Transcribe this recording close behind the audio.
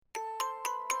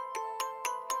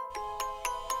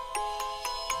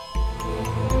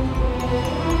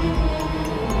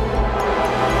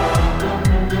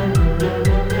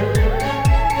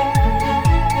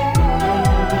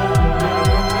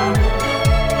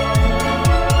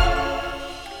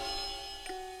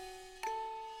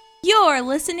You're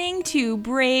listening to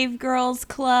Brave Girls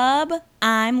Club.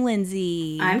 I'm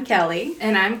Lindsay. I'm Kelly.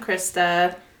 And I'm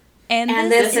Krista.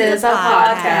 And this is a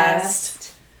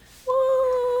podcast.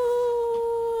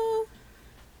 Woo!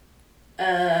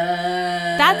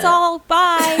 That's all.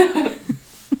 Bye.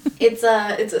 It's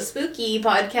a spooky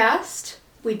podcast.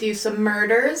 We do some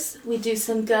murders. We do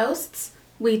some ghosts.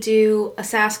 We do a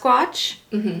Sasquatch.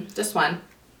 Just one.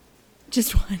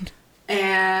 Just one.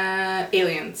 And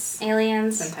aliens.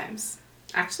 Aliens. Sometimes.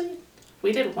 Actually,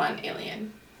 we did one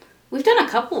alien. We've done a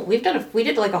couple. We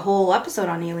did like a whole episode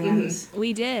on aliens.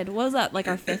 We did. What was that, like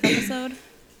our 5th episode?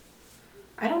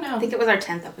 I don't know. I think it was our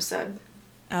 10th episode.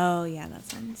 Oh, yeah, that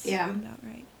sounds about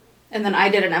right. And then I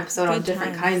did an episode on Good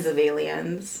different times. kinds of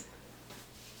aliens.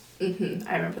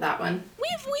 I remember that one.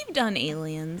 We've done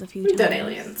aliens a few We've times. done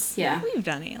aliens. Yeah. We've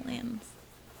done aliens.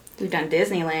 We've done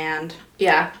Disneyland.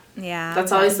 Yeah. Yeah.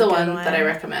 That's always the a one good that I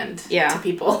recommend Yeah. to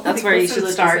people. That's where you listen to should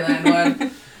the start. Disneyland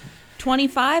one.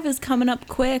 25 is coming up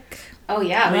quick. Oh,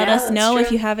 yeah. Let yeah, us that's know if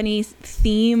true. you have any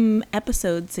theme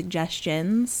episode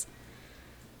suggestions.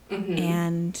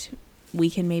 And we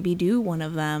can maybe do one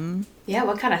of them. Yeah,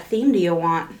 what kind of theme do you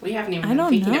want? We haven't even I been don't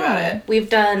thinking know. about it. We've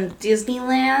done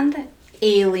Disneyland,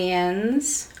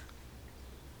 aliens.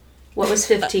 What was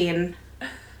 15?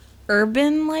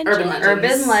 Urban legends? Urban legends.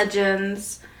 Urban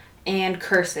legends and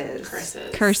curses.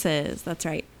 Curses, that's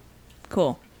right.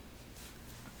 Cool.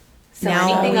 So now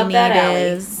all anything we up need that alley.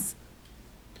 is...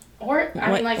 Or,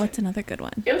 I mean, like, what's another good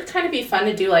one? it would kind of be fun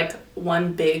to do, like,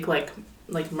 one big, like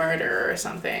murder or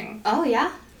something. Oh,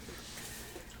 yeah?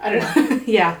 I don't know.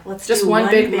 Yeah, let's Just do one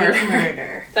big murder.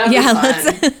 murder. That would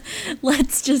Yeah, be fun.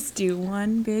 let's just do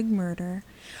one big murder.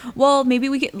 Well, maybe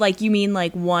we could, like, you mean,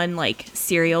 like, one, like,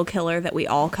 serial killer that we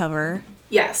all cover?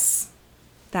 Yes.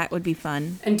 That would be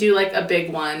fun. And do, like, a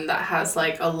big one that has,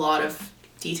 like, a lot of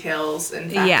details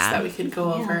and facts Yeah. that we could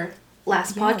go over.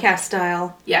 Last podcast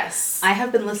style. Yes. I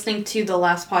have been listening to the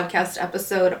last podcast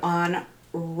episode on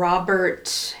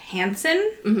Robert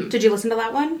Hansen. Did you listen to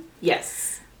that one?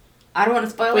 Yes. I don't want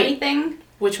to spoil Wait. anything.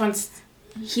 Which one's...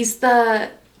 He's the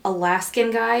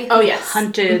Alaskan guy who Oh, yes.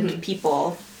 hunted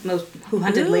people, who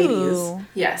hunted ladies. Ooh.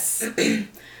 Yes. And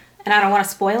I don't want to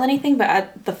spoil anything,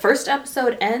 but the first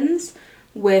episode ends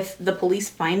with the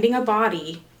police finding a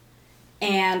body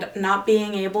and not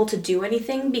being able to do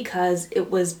anything because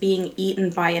it was being eaten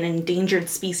by an endangered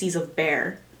species of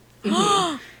bear.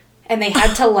 And they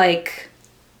had to, like,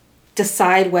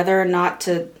 decide whether or not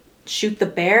to shoot the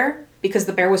bear because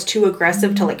the bear was too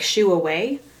aggressive to, like, shoo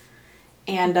away.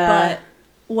 And But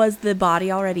was the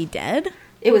body already dead?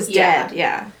 it was Yeah. dead,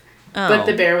 yeah. Oh. But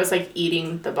the bear was, like,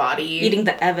 eating the body. Eating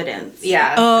the evidence.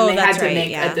 Yeah. Oh, and they that's had to right,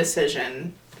 make yeah. a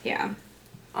decision Yeah.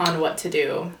 on what to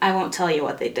do. I won't tell you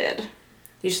what they did.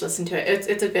 You should listen to it.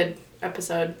 It's a good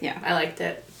episode. Yeah. I liked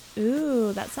it.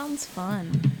 Ooh, that sounds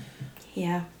fun.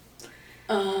 Yeah.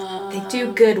 They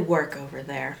do good work over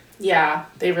there. Yeah,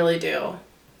 they really do.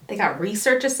 They got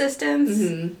research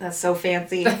assistants. That's so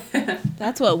fancy.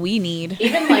 That's what we need.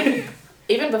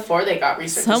 Even before they got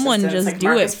research Someone assistants, just like do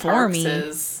Marcus it for me.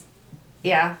 Parks's-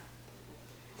 Yeah.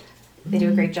 They do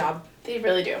a great job. They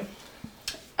really do.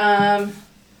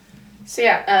 So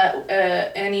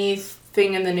yeah,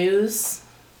 anything in the news?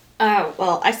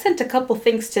 Well, I sent a couple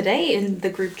things today in the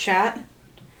group chat.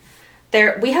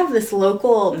 We have this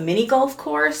local mini golf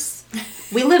course.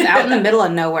 We live out in the middle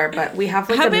of nowhere, but we have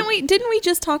like Didn't we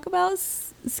just talk about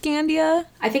Scandia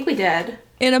I think we did.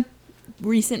 in a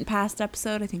recent past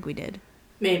episode? I think we did.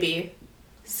 Maybe.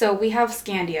 So we have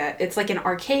Scandia. It's like an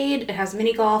arcade. It has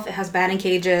mini golf. It has batting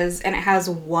cages, and it has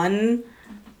one.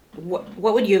 What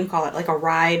would you call it? Like a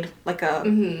ride, like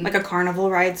a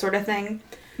carnival ride sort of thing.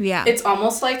 Yeah. It's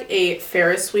almost like a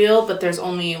Ferris wheel, but there's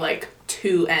only like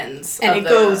two ends. And it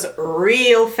goes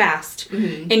real fast.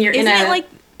 And you're Isn't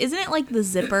it like the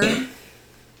zipper?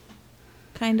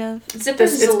 Kind of. Zippers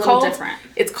is a little different.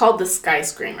 It's called the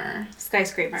Skyscraper.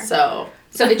 Skyscraper. So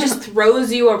it just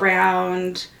throws you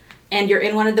around, and you're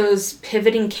in one of those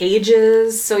pivoting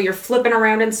cages, so you're flipping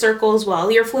around in circles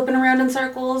while you're flipping around in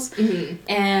circles.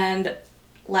 And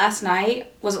last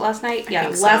night, was it last night? Yeah,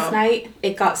 last night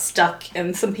it got stuck,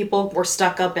 and some people were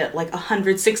stuck up at like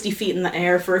 160 feet in the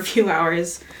air for a few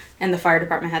hours, and the fire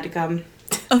department had to come.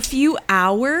 A few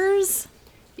hours?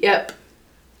 Yep.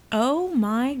 Oh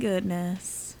my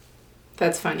goodness.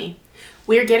 That's funny.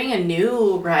 We're getting a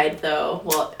new ride though.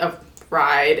 Well, a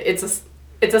ride. It's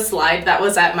a slide that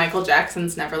was at Michael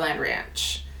Jackson's Neverland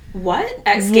Ranch. What?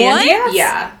 At Scandia? What?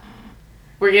 Yeah.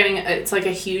 We're getting it's like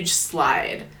a huge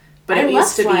slide. But I it love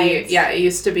used to slides. be it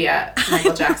used to be at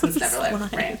Michael Jackson's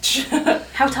Neverland Ranch.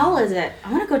 How tall is it?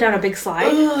 I want to go down a big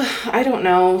slide. I don't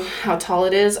know how tall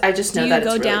it is. I just know Do that you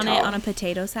go it's really down tall. it on a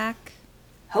potato sack?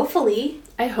 Hopefully.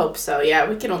 I hope so. Yeah,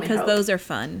 we can only hope. Because those are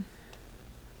fun.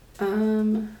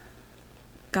 Um.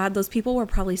 God, those people were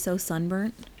probably so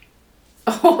sunburnt.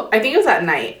 Oh, I think it was at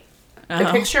night. The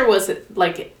Oh. picture was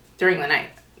like during the night.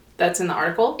 That's in the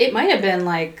article. It might have been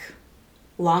like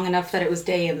long enough that it was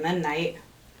day and then night.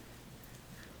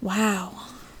 Wow.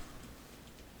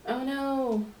 Oh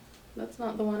no, that's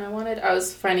not the one I wanted. I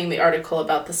was finding the article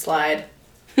about the slide.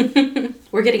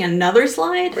 We're getting another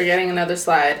slide? We're getting another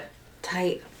slide.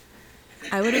 Tight.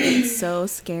 I would have been so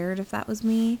scared if that was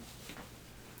me.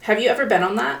 Have you ever been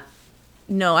on that?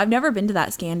 No, I've never been to that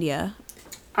Scandia.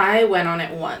 I went on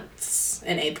it once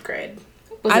in 8th grade.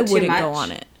 Was I it too wouldn't much? go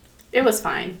on it. It was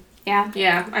fine. Yeah.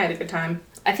 Yeah, I had a good time.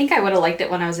 I think I would have liked it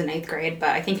when I was in 8th grade, but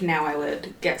I think now I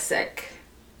would get sick.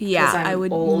 Yeah, 'Cause I'm I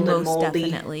would old and most moldy.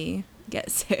 definitely get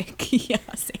sick. Yeah,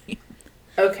 same.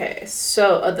 Okay,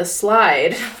 so the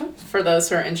slide, for those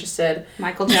who are interested,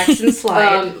 Michael Jackson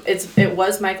slide. it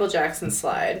was Michael Jackson's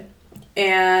slide,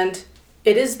 and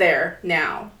it is there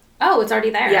now. Oh, it's already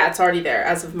there. Yeah, it's already there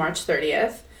as of March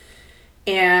 30th.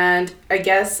 And I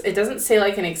guess it doesn't say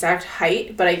like an exact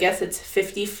height, but I guess it's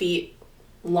 50 feet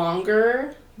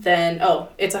longer than,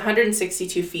 it's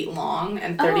 162 feet long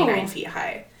and 39 Oh. feet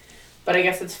high. But I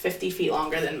guess it's 50 feet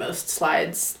longer than most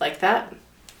slides like that.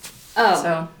 Oh.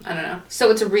 So, I don't know. So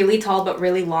it's really tall but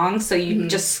really long, so you Mm-hmm.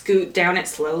 just scoot down it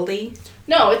slowly?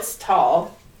 No, it's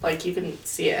tall. Like, you can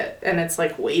see it. And it's,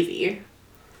 like, wavy.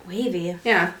 Wavy.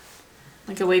 Yeah.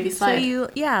 Like a wavy So slide.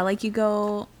 you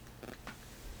go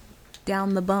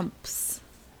down the bumps.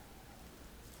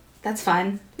 That's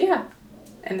fun. Yeah.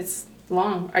 And it's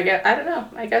long. I don't know.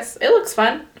 I guess it looks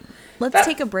fun. Let's That-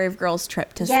 take a Brave Girls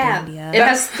trip to Yeah. Scandia. It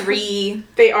has 3.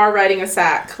 They are riding a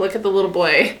sack. Look at the little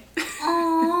boy.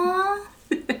 Aww.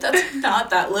 That's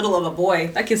not that little of a boy.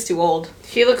 That kid's too old.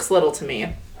 He looks little to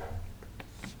me.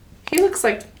 He looks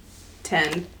like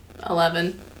 10,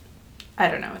 11. I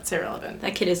don't know. It's irrelevant.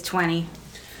 That kid is 20.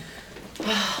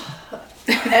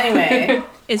 Anyway.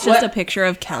 It's just What- a picture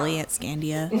of Kelly at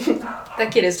Scandia.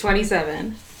 That kid is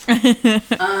 27.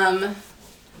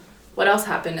 What else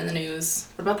happened in the news?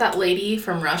 What about that lady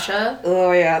from Russia?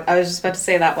 Oh, yeah. I was just about to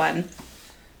say that one.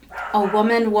 A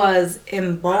woman was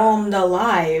embalmed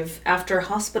alive after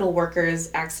hospital workers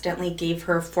accidentally gave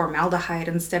her formaldehyde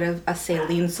instead of a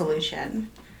saline solution.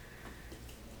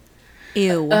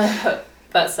 Ew.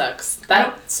 That sucks.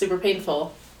 That's super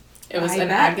painful. It was I an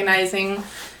bet. agonizing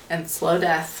and slow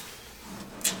death.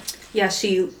 Yeah,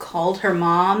 she called her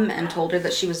mom and told her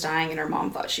that she was dying, and her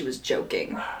mom thought she was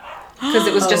joking. Because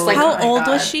it was just like How my old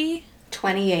God. was she?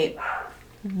 28.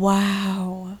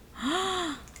 Wow.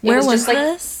 Where was was just like-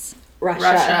 this?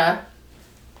 Russia.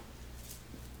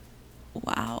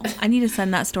 Wow. I need to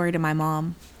send that story to my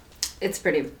mom. It's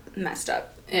pretty messed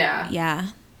up. Yeah. Yeah.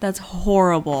 That's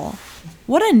horrible.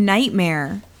 What a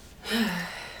nightmare.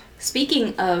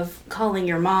 Speaking of calling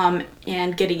your mom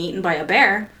and getting eaten by a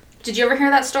bear, did you ever hear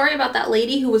that story about that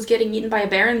lady who was getting eaten by a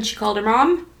bear and she called her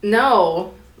mom?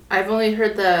 No. I've only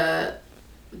heard the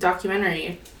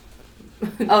documentary.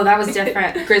 Oh, that was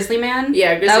different. Grizzly Man?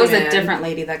 Yeah, Grizzly That was Man. a different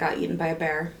lady that got eaten by a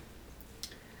bear.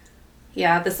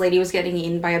 Yeah, this lady was getting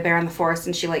eaten by a bear in the forest,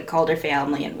 and she, like, called her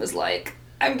family and was like,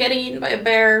 I'm getting eaten by a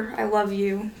bear. I love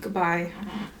you. Goodbye.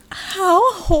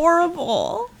 How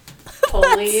horrible.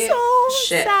 Holy That's so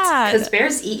shit. sad. Because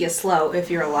bears eat you slow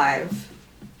if you're alive.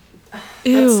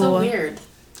 Ew. That's so weird.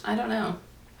 I don't know.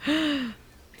 Well, You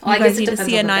I guys guess it need to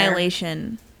depends see on the bear.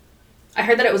 Annihilation. I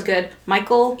heard that it was good.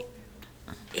 Michael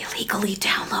illegally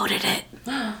downloaded it.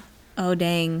 Oh,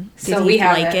 dang. Did So he we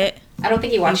have like it? I don't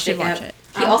think he watched should it yet. watch it.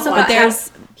 He also But got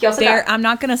there's- he also There, got I'm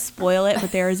not gonna spoil it,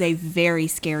 but there is a very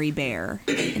scary bear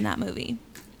in that movie,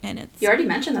 and it's. You already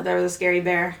mentioned that there was a scary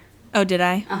bear. Oh, did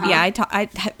I? Uh-huh. Yeah, I've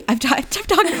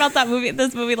talked about that movie,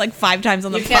 this movie, like 5 times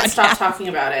on the You can't podcast. stop talking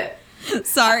about it.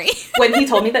 Sorry. When he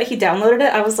told me that he downloaded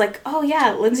it, I was like, oh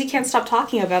yeah, Lindsay can't stop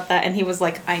talking about that. And he was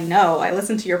like, I know, I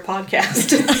listened to your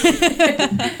podcast.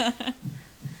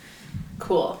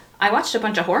 Cool. I watched a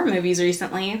bunch of horror movies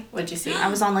recently. What'd you see? I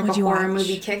was on like What'd a you horror watch?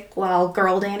 movie kick while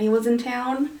Girl Danny was in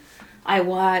town. I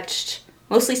watched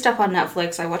mostly stuff on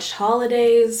Netflix. I watched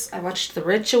Holidays. I watched The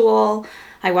Ritual.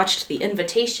 I watched The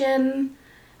Invitation.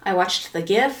 I watched The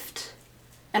Gift.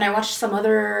 And I watched some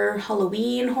other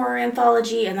Halloween horror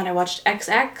anthology. And then I watched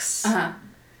XX. Uh-huh.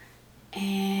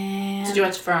 And Did you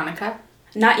watch Veronica?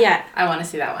 not yet. I want to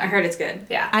see that I one. heard it's good.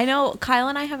 Yeah. I know Kyle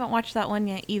and I haven't watched that one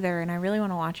yet either, and I really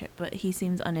want to watch it, but he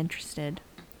seems uninterested.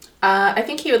 I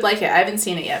think he would like it. I haven't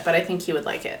seen it yet, but I think he would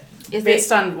like it. Is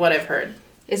Based on what I've heard.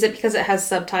 Is it because it has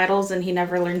subtitles and he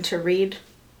never learned to read?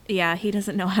 Yeah, he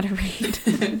doesn't know how to read.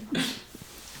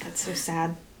 That's so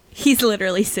sad. He's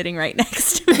literally sitting right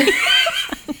next to me.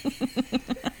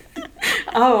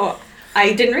 Oh,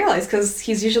 I didn't realize because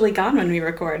he's usually gone when we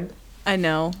record. I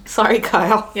know. Sorry,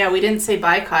 Kyle. Yeah, we didn't say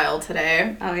bye, Kyle,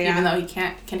 today. Oh, yeah. Even though he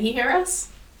can't. Can he hear us?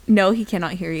 No, he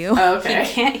cannot hear you. Oh, okay.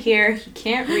 He can't hear, he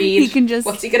can't read. He can just...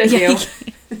 What's he gonna do?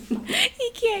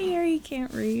 He can't hear, he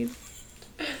can't read.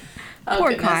 Oh, Poor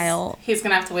goodness. Kyle. He's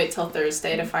gonna have to wait till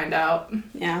Thursday to find out.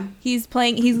 Yeah. He's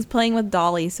playing with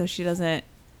Dolly so she doesn't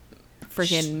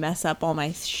freaking mess up all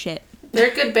my shit.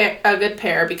 They're a good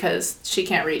pair because she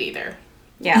can't read either.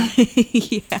 Yeah.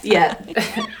 Yeah.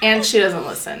 Yeah. And she doesn't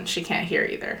listen. She can't hear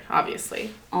either, obviously.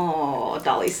 Oh,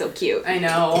 Dolly's so cute. I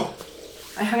know.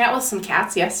 I hung out with some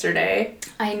cats yesterday.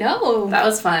 I know. That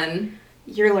was fun.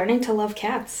 You're learning to love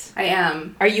cats. I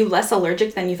am. Are you less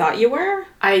allergic than you thought you were?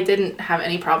 I didn't have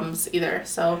any problems either.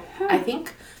 So I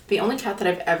think the only cat that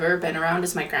I've ever been around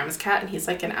is my grandma's cat, and he's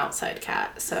like an outside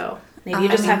cat. So Maybe you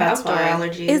just have that's outdoor why.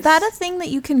 allergies. Is that a thing that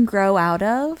you can grow out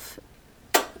of?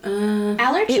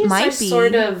 Allergies It might are be.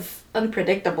 sort of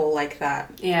unpredictable like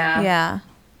that. yeah. Yeah.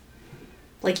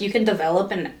 Like you can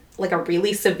develop a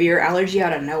really severe allergy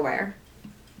out of nowhere.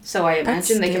 So I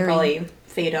That's imagine they can scary. probably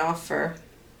fade off or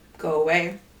go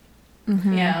away.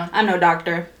 Yeah. I'm no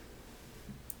doctor,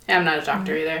 I'm not a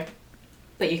doctor either.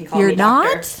 but you can call You're me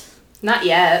doctor. not? Not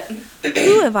yet.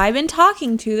 Who have I been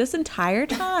talking to this entire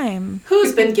time?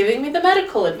 Who's been giving me the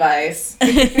medical advice?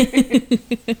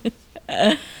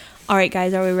 All right,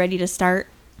 guys, are we ready to start?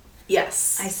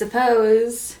 Yes. I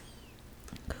suppose.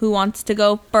 Who wants to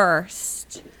go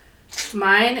first?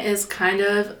 Mine is kind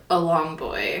of a long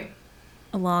boy.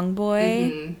 A long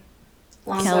boy? Mhm.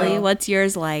 Long Kelly, boy. what's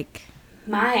yours like?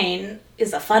 Mine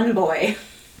is a fun boy.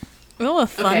 Oh, a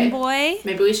fun Okay. boy?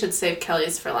 Maybe we should save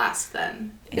Kelly's for last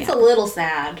then. It's Yeah. a little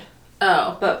sad,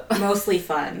 Oh. but mostly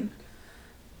fun.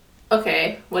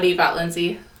 Okay. What do you got,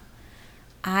 Lindsay?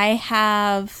 I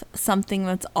have something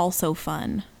that's also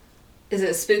fun. Is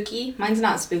it spooky? Mine's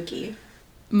not spooky.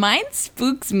 Mine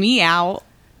spooks me out,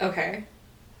 Okay.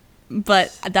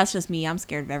 but that's just me. I'm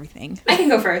scared of everything. I can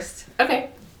go first. Okay.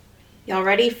 Y'all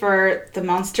ready for the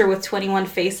monster with 21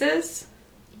 faces?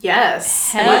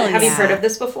 Yes. Hell Have you yeah. heard of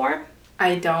this before?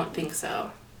 I don't think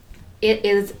so. It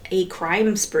is a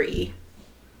crime spree.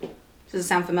 Does it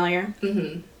sound familiar?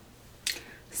 Mm-hmm.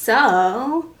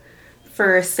 So,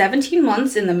 for 17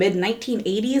 months in the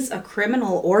mid-1980s, a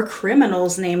criminal or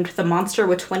criminals named the Monster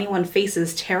with 21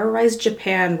 Faces terrorized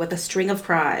Japan with a string of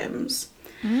crimes.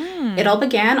 It all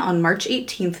began on March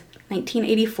 18th,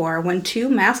 1984, when two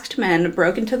masked men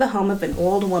broke into the home of an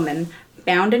old woman,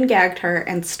 bound and gagged her,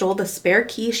 and stole the spare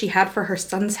key she had for her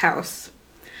son's house.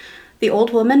 The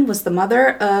old woman was the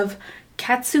mother of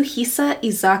Katsuhisa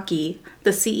Izaki,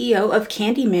 the CEO of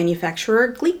candy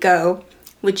manufacturer Glico,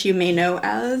 which you may know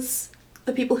as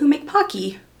the people who make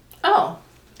Pocky. Oh.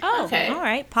 Oh, Okay. all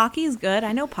right. Pocky's good.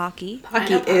 I know Pocky.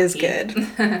 Pocky know is Pocky.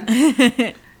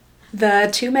 good. The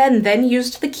two men then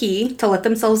used the key to let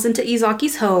themselves into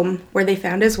Izaki's home, where they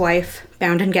found his wife,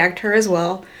 bound and gagged her as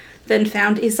well, then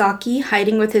found Izaki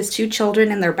hiding with his two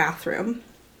children in their bathroom.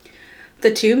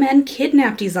 The two men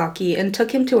kidnapped Izaki and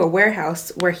took him to a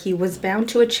warehouse where he was bound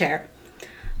to a chair.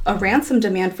 A ransom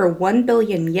demand for 1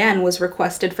 billion yen was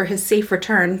requested for his safe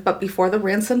return, but before the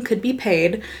ransom could be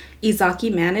paid,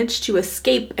 Izaki managed to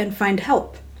escape and find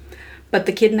help. But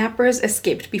the kidnappers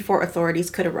escaped before authorities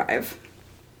could arrive.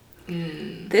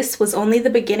 This was only the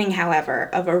beginning, however,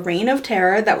 of a reign of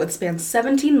terror that would span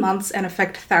 17 months and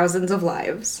affect thousands of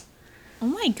lives. Oh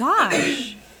my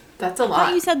gosh. That's a I thought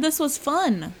lot. you said this was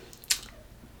fun.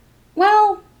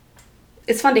 Well,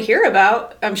 it's fun to hear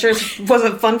about. I'm sure it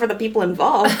wasn't fun for the people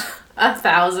involved.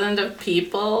 1,000 of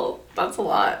people? That's a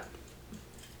lot.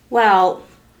 Well,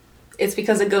 it's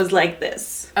because it goes like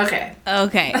this. Okay.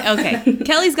 Okay.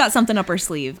 Kelly's got something up her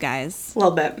sleeve, guys. A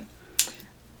little bit.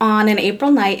 On an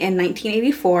April night in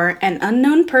 1984, an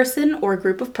unknown person or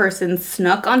group of persons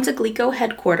snuck onto Glico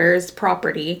headquarters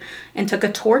property and took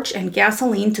a torch and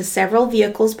gasoline to several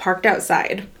vehicles parked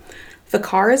outside. The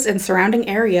cars and surrounding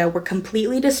area were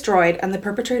completely destroyed and the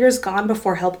perpetrators gone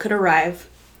before help could arrive.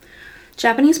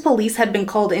 Japanese police had been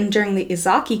called in during the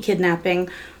Izaki kidnapping,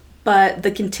 but the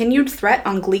continued threat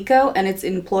on Glico and its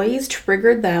employees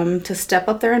triggered them to step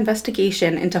up their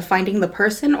investigation into finding the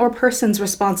person or persons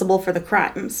responsible for the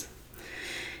crimes.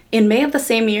 In May of the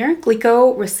same year,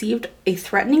 Glico received a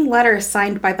threatening letter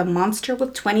signed by the Monster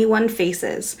with 21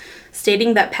 Faces,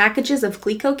 stating that packages of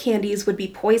Glico candies would be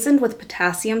poisoned with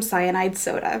potassium cyanide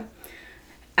soda.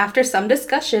 After some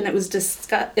discussion, it was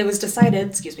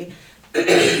decided,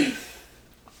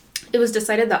 It was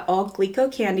decided that all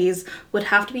Glico candies would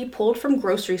have to be pulled from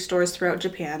grocery stores throughout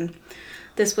Japan.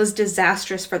 This was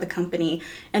disastrous for the company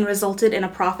and resulted in a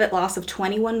profit loss of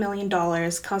 $21 million,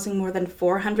 causing more than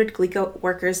 400 Glico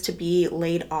workers to be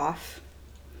laid off.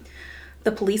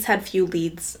 The police had few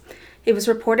leads. It was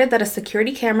reported that a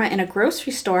security camera in a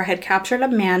grocery store had captured a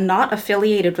man not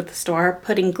affiliated with the store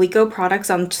putting Glico products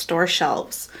on store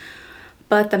shelves.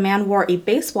 But the man wore a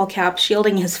baseball cap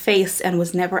shielding his face and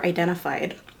was never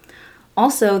identified.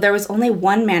 Also, there was only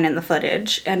one man in the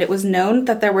footage, and it was known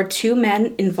that there were 2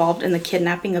 men involved in the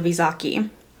kidnapping of Izaki.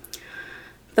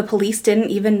 The police didn't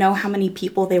even know how many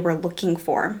people they were looking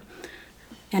for.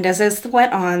 And as this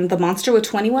went on, the monster with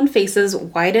 21 faces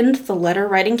widened the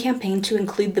letter-writing campaign to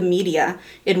include the media,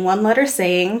 in one letter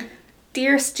saying,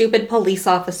 "Dear stupid police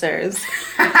officers,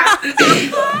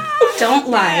 don't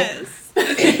lie.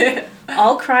 Yes.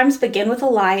 All crimes begin with a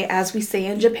lie, as we say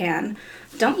in Japan.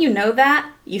 Don't you know that?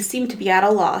 You seem to be at a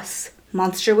loss.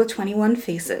 Monster with 21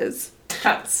 faces."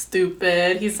 That's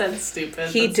stupid. He said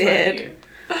stupid. He That's did.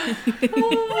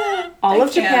 funny. All I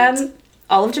of can't.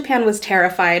 Japan was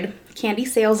terrified. Candy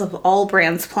sales of all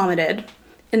brands plummeted.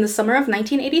 In the summer of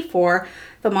 1984,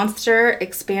 the monster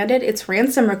expanded its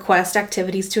ransom request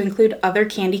activities to include other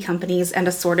candy companies and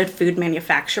assorted food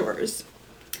manufacturers.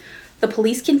 The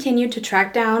police continued to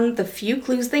track down the few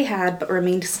clues they had, but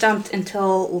remained stumped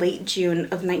until late June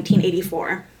of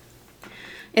 1984.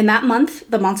 In that month,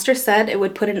 the monster said it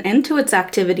would put an end to its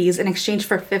activities in exchange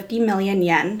for 50 million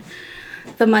yen.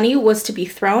 The money was to be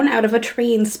thrown out of a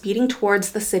train speeding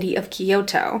towards the city of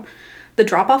Kyoto. The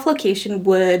drop-off location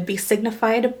would be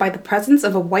signified by the presence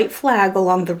of a white flag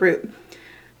along the route.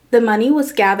 The money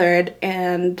was gathered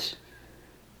and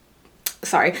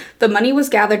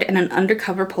an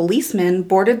undercover policeman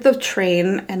boarded the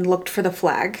train and looked for the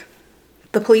flag.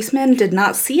 The policeman did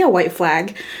not see a white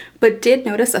flag, but did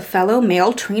notice a fellow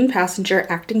male train passenger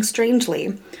acting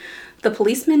strangely. The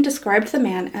policeman described the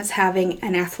man as having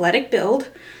an athletic build,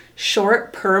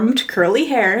 short, permed, curly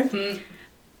hair,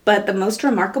 but the most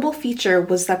remarkable feature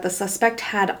was that the suspect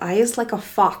had eyes like a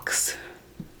fox.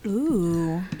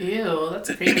 Ooh. Ew, that's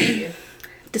creepy.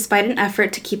 Despite an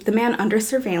effort to keep the man under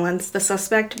surveillance, the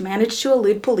suspect managed to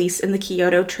elude police in the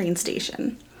Kyoto train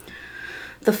station.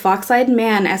 The fox-eyed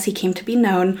man, as he came to be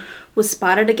known, was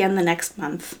spotted again the next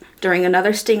month, during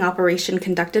another sting operation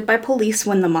conducted by police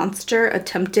when the monster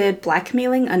attempted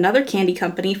blackmailing another candy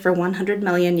company for 100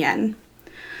 million yen.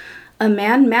 A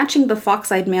man matching the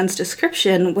fox-eyed man's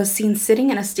description was seen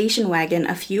sitting in a station wagon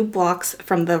a few blocks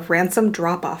from the ransom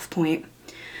drop-off point.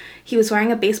 He was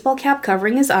wearing a baseball cap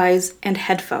covering his eyes and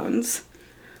headphones.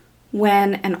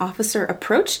 When an officer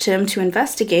approached him to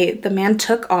investigate, the man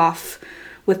took off,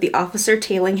 with the officer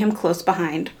tailing him close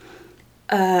behind.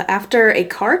 After a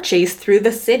car chase through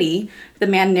the city, the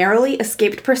man narrowly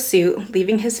escaped pursuit,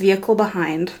 leaving his vehicle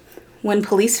behind. When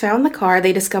police found the car,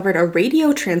 they discovered a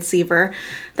radio transceiver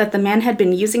that the man had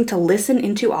been using to listen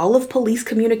into all of police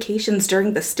communications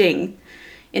during the sting.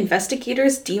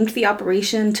 Investigators deemed the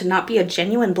operation to not be a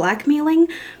genuine blackmailing,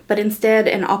 but instead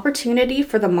an opportunity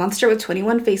for the monster with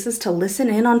 21 faces to listen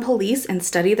in on police and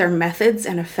study their methods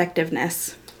and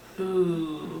effectiveness.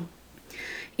 Ooh.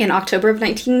 In October of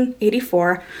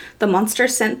 1984, the monster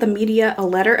sent the media a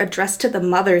letter addressed to the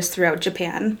mothers throughout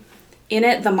Japan. In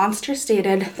it, the monster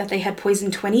stated that they had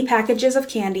poisoned 20 packages of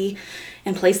candy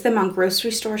and placed them on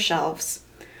grocery store shelves.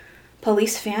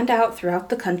 Police fanned out throughout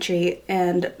the country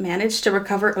and managed to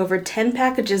recover over 10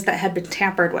 packages that had been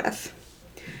tampered with.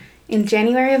 In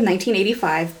January of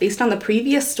 1985, based on the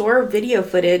previous store video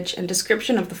footage and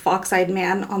description of the fox-eyed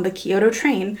man on the Kyoto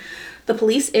train, the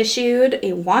police issued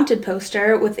a wanted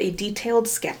poster with a detailed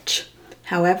sketch.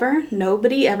 However,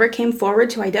 nobody ever came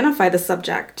forward to identify the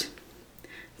subject.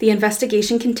 The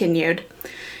investigation continued.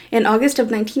 In August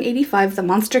of 1985, the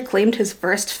monster claimed his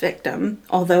first victim,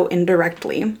 although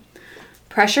indirectly.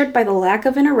 Pressured by the lack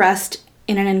of an arrest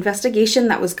in an investigation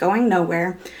that was going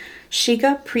nowhere,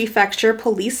 Shiga Prefecture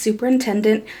Police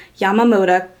Superintendent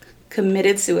Yamamoto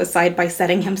committed suicide by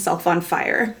setting himself on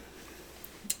fire.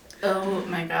 Oh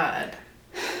my god.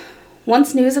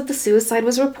 Once news of the suicide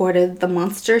was reported, the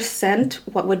monster sent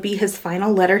what would be his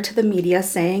final letter to the media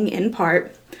saying, in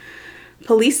part,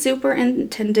 "Police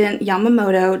Superintendent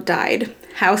Yamamoto died.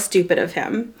 How stupid of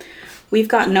him. We've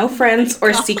got no friends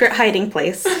or secret hiding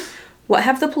place. What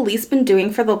have the police been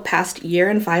doing for the past year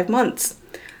and 5 months?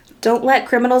 Don't let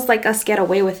criminals like us get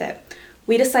away with it.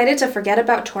 We decided to forget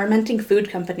about tormenting food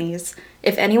companies.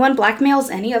 If anyone blackmails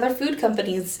any other food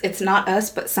companies, it's not us,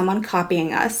 but someone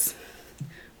copying us.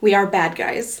 We are bad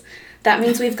guys. That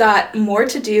means we've got more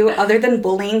to do other than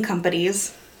bullying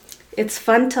companies. It's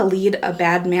fun to lead a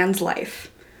bad man's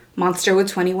life. Monster with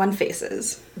 21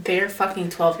 faces. They're fucking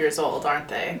 12 years old, aren't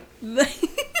they? We're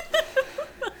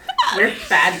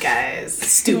bad guys.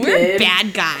 Stupid. We're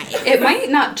bad guys. It might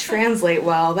not translate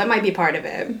well. That might be part of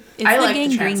it. It's I the like the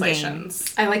gangrene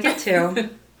translations. I like it too.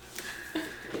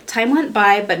 Time went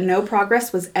by, but no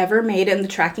progress was ever made in the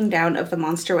tracking down of the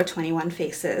monster with 21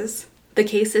 faces. The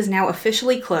case is now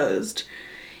officially closed.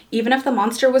 Even if the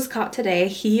monster was caught today,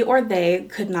 he or they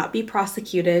could not be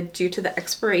prosecuted due to the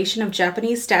expiration of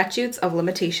Japanese statutes of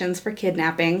limitations for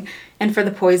kidnapping and for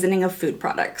the poisoning of food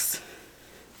products.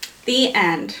 The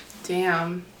end.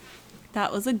 Damn.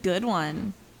 That was a good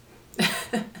one.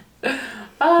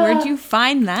 Where'd you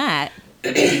find that?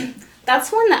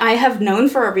 That's one that I have known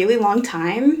for a really long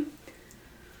time.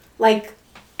 Like,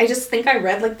 I just think I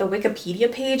read, like, the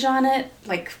Wikipedia page on it,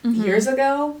 like, years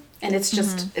ago. And it's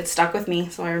just, it stuck with me,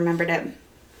 so I remembered it.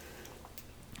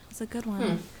 That was a good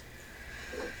one.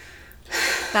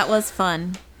 That was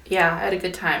fun. Yeah, I had a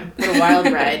good time. What a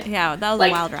wild ride. Yeah, that was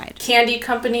Like, a wild ride. Candy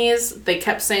companies, they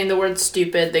kept saying the word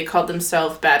stupid. They called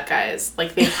themselves bad guys.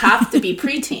 Like, they have to be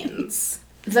preteens.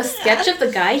 The sketch of the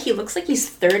guy, he looks like he's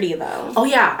 30, though. Oh,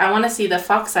 yeah, I want to see the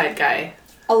Fox-eyed guy.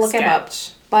 I'll look him up.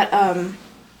 sketch. But,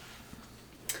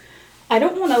 I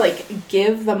don't want to, like,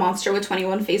 give the Monster with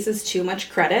 21 Faces too much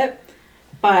credit,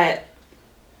 but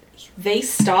they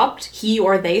stopped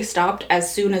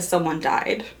as soon as someone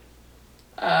died.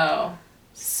 Oh.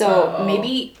 So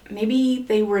maybe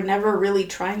they were never really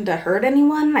trying to hurt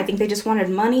anyone. I think they just wanted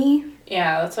money.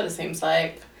 Yeah, that's what it seems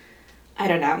like. I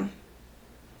don't know.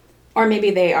 Or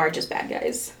maybe they are just bad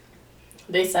guys.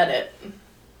 They said it.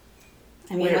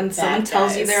 I mean, We're when someone bad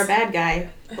tells you guys. they're a bad guy,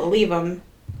 believe them.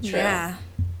 True. Yeah.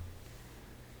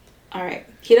 All right.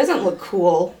 He doesn't look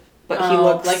cool, but he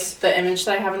looks like the image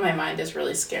that I have in my mind is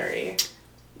really scary.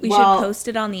 We Well- should post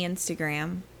it on the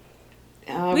Instagram.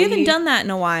 Uh, We haven't done that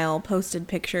in a while. Posted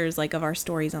pictures like of our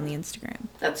stories on the Instagram.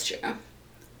 That's true.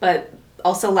 But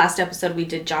also last episode we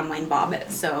did John Wayne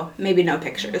Bobbitt, so maybe no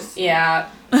pictures. Yeah.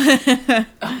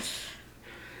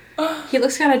 He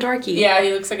looks kind of dorky. Yeah,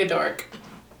 he looks like a dork.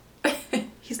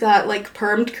 He's got like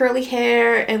permed curly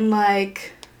hair and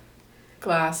like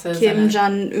Glasses. Kim and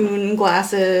Jong-un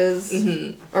glasses.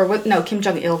 Mm-hmm. Or what? No, Kim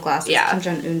Jong-il glasses. Yeah. Kim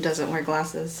Jong-un doesn't wear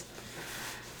glasses.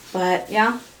 But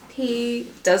yeah, he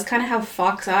does kind of have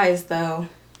fox eyes though,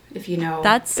 if you know.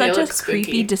 That's They such a look spooky.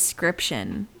 creepy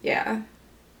description. Yeah.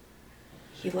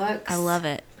 He looks I love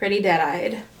it. pretty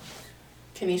dead-eyed.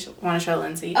 Can you want to show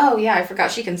Lindsay? Oh yeah, I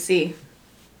forgot she can see.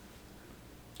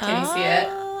 Can you see it?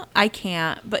 I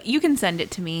can't, but you can send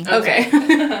it to me. Okay.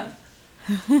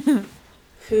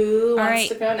 Who wants right.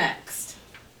 to go next?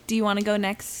 Do you want to go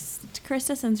next,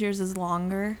 Krista, since yours is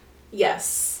longer?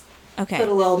 Yes. Okay. Put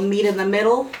a little meat in the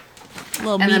middle. A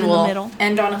little And meat then in we'll the middle.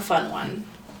 end on a fun one.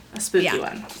 A spooky Yeah.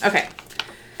 one. Okay.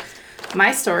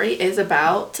 My story is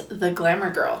about the glamour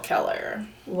girl killer.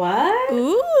 What?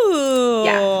 Ooh.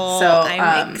 Yeah, so,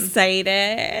 I'm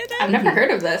excited. I've never heard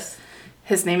of this.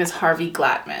 His name is Harvey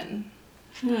Glattman.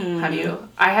 Have you?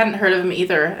 I hadn't heard of him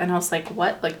either, and I was like,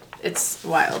 what? Like, it's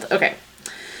wild. Okay.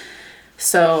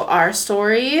 So our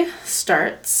story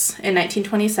starts in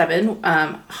 1927.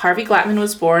 Harvey Glattman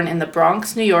was born in the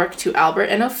Bronx, New York, to Albert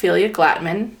and Ophelia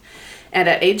Glattman. And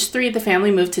at age 3, the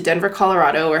family moved to Denver,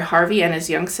 Colorado, where Harvey and his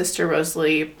young sister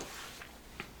Rosalie,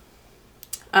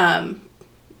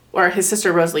 or his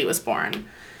sister Rosalie was born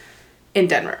in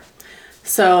Denver.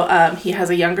 So he has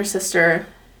a younger sister,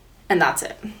 and that's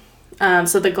it.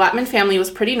 So the Glattman family was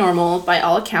pretty normal by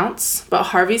all accounts, but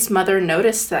Harvey's mother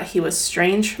noticed that he was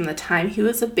strange from the time he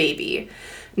was a baby,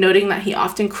 noting that he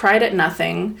often cried at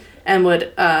nothing and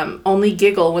would only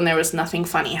giggle when there was nothing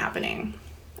funny happening.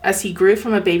 As he grew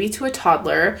from a baby to a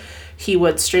toddler, he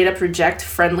would straight up reject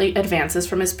friendly advances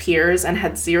from his peers and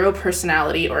had zero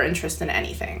personality or interest in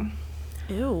anything.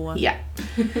 Ew. Yeah.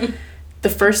 The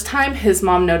first time his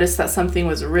mom noticed that something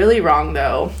was really wrong,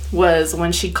 though, was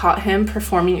when she caught him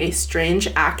performing a strange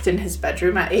act in his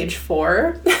bedroom at age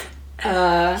 4.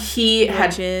 He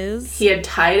had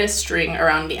tied a string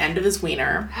around the end of his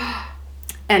wiener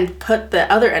and put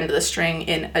the other end of the string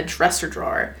in a dresser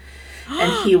drawer.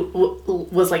 And he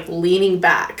was, like, leaning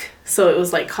back, so it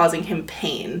was, like, causing him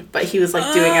pain. But he was,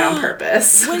 like, doing it on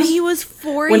purpose. When he was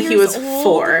 4 When years he was old?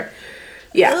 4.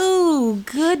 Yeah. Oh,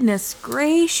 goodness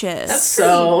gracious. That's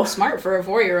So- pretty smart for a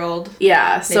 4-year-old.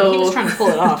 Yeah, Maybe so... he was trying to pull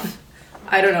it off.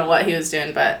 I don't know what he was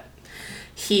doing, but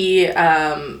he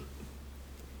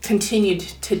continued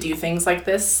to do things like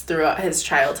this throughout his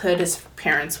childhood. His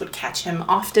parents would catch him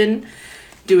often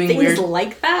doing Things weird...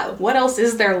 like that? What else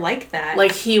is there like that?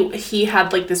 Like, he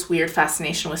had, like, this weird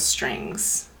fascination with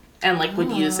strings. and like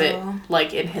would use it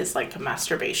like in his like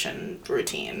masturbation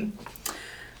routine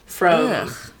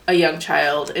from a young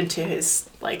child into his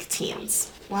like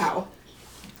teens. Wow.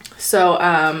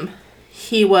 So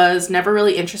he was never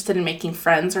really interested in making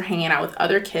friends or hanging out with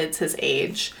other kids his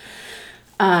age.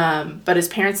 But his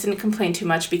parents didn't complain too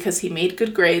much because he made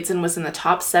good grades and was in the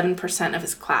top 7% of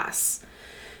his class.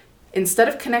 Instead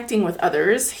of connecting with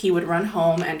others, he would run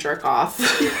home and jerk off.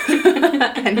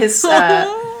 And his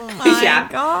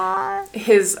God.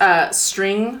 his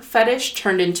string fetish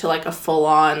turned into like a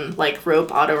full-on like rope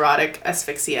autoerotic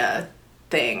asphyxia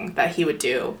thing that he would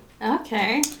do.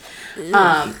 Okay.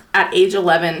 At age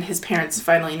 11, his parents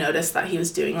finally noticed that he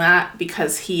was doing that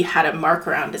because he had a mark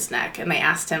around his neck, and they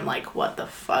asked him like, what the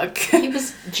fuck? He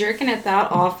was jerking it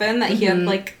that often that he had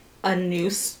like a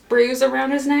noose bruise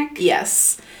around his neck?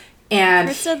 Yes. And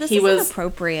Krista, this he isn't was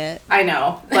appropriate. I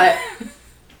know, but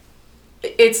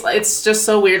it's just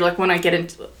so weird. Like when I get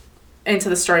into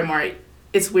the story more,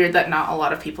 it's weird that not a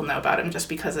lot of people know about him just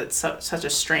because it's such a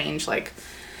strange like.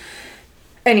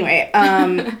 Anyway,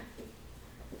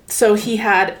 so he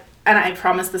had, and I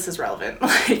promise this is relevant.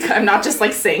 Like I'm not just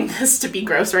like saying this to be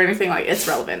gross or anything. Like it's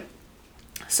relevant.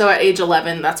 So at age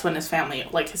 11, that's when his family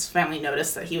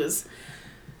noticed that he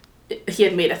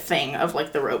had made a thing of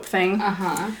like the rope thing.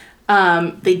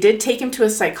 They did take him to a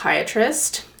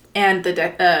psychiatrist, and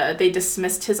they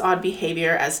dismissed his odd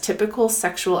behavior as typical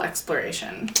sexual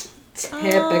exploration.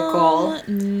 Typical.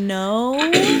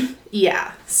 No.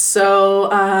 Yeah. So,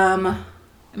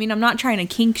 I mean, I'm not trying to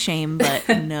kink shame, but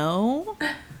no.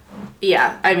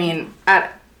 Yeah. I mean,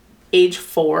 at age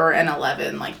 4 and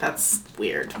 11, like, that's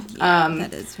weird.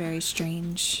 That is very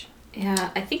strange.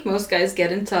 Yeah, I think most guys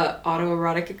get into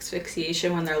autoerotic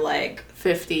asphyxiation when they're like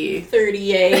 50.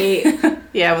 38.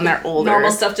 Yeah, when they're older. Normal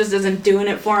stuff just isn't doing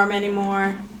it for them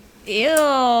anymore. Ew,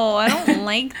 I don't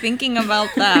like thinking about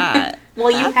that.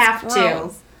 Well, you That's have gross.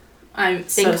 to. I'm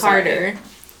Think so sorry. harder.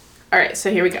 All right, so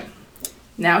here we go.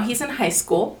 Now he's in high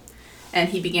school, and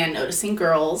he began noticing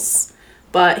girls,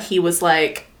 but he was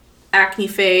like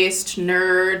acne-faced,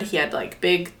 nerd. He had like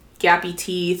big gappy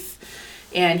teeth,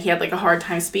 and he had like a hard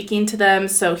time speaking to them,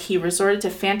 so he resorted to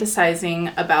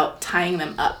fantasizing about tying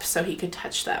them up so he could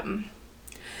touch them.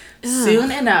 Ugh.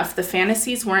 Soon enough, the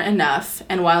fantasies weren't enough,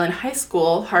 and while in high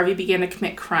school, Harvey began to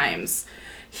commit crimes.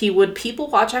 He would people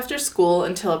watch after school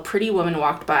until a pretty woman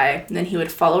walked by, then he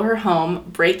would follow her home,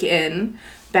 break in,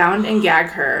 bound and gag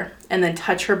her, and then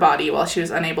touch her body while she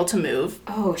was unable to move.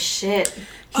 Oh, shit.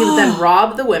 He would then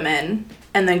rob the women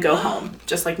and then go home,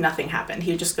 just like nothing happened.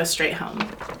 He would just go straight home.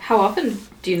 How often,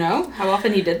 do you know how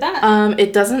often he did that?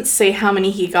 It doesn't say how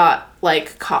many he got,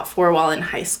 like, caught for while in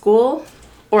high school.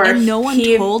 Or and no one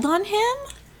told on him?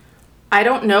 I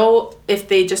don't know if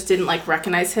they just didn't, like,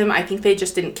 recognize him. I think they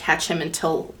just didn't catch him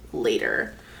until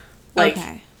later. Like,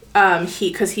 okay.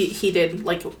 Because he did,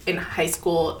 like, in high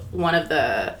school,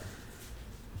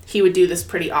 he would do this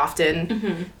pretty often,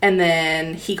 mm-hmm. and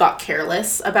then he got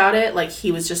careless about it. Like,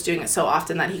 he was just doing it so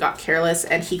often that he got careless,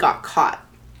 and he got caught.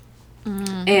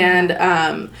 Mm-hmm.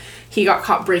 And he got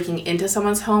caught breaking into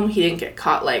someone's home. He didn't get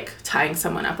caught, like, tying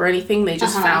someone up or anything. They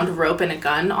just found rope and a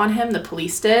gun on him. The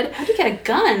police did. How'd he get a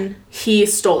gun? He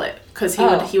stole it, because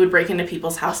he would break into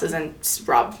people's houses and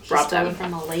rob them.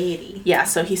 From a lady. Yeah,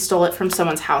 so he stole it from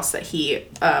someone's house that he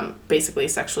basically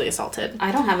sexually assaulted.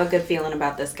 I don't have a good feeling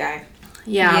about this guy.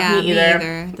 Yeah, me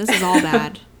either. This is all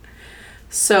bad.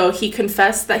 So he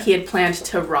confessed that he had planned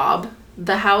to rob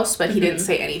the house, but he didn't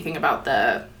say anything about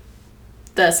the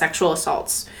sexual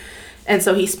assaults. And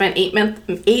so he spent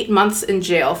 8 months in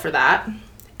jail for that.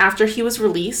 After he was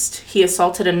released, he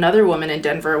assaulted another woman in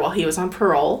Denver while he was on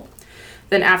parole.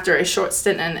 Then after a short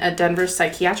stint in a Denver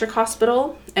psychiatric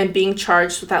hospital and being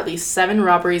charged with at least 7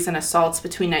 robberies and assaults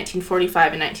between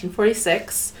 1945 and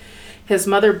 1946, his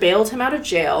mother bailed him out of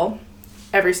jail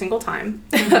every single time,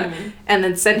 and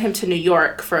then sent him to New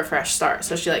York for a fresh start.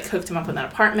 So she, like, hooked him up with an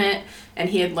apartment, and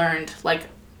he had learned, like,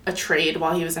 a trade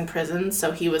while he was in prison,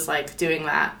 so he was, like, doing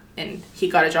that, and he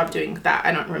got a job doing that.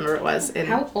 I don't remember what it was.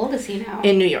 How old is he now?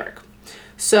 In New York.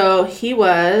 So he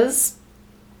was,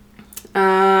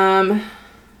 I'm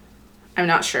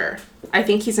not sure. I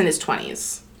think he's in his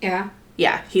 20s. Yeah?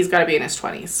 Yeah, he's got to be in his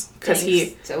 20s.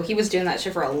 So he was doing that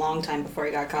shit for a long time before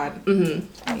he got caught.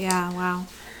 Mm-hmm. Yeah, wow.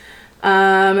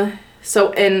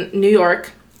 So in New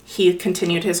York, he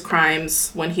continued his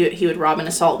crimes when he would rob and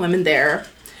assault women there.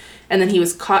 And then he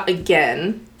was caught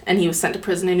again, and he was sent to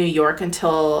prison in New York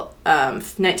until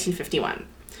 1951.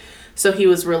 So he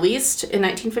was released in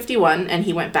 1951, and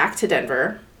he went back to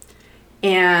Denver.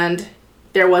 And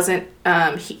there wasn't,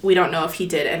 we don't know if he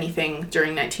did anything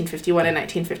during 1951 and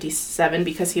 1957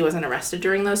 because he wasn't arrested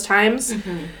during those times.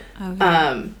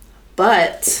 Okay.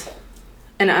 But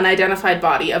an unidentified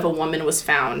body of a woman was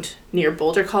found near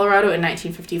Boulder, Colorado in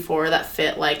 1954 that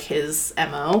fit, like, his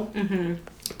MO.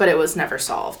 But it was never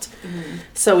solved.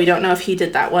 So we don't know if he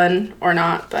did that one or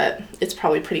not, but it's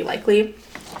probably pretty likely.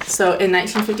 So in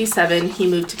 1957, he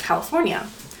moved to California.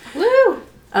 Woo!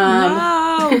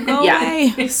 No, go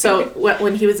away. So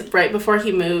when he was, right before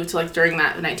he moved, like during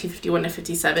that 1951 to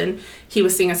 57, he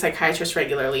was seeing a psychiatrist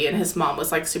regularly, and his mom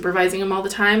was like supervising him all the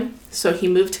time. So he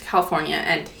moved to California,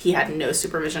 and he had no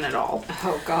supervision at all.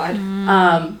 Oh,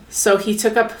 God. So he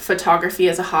took up photography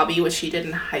as a hobby, which he did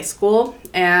in high school,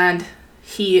 and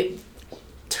he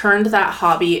turned that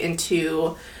hobby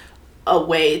into a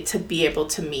way to be able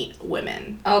to meet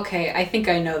women. Okay, I think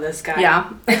I know this guy.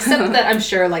 Yeah. Except that I'm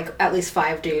sure, like, at least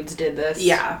 5 dudes did this.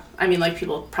 Yeah. I mean, like,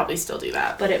 people probably still do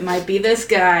that. But it might be this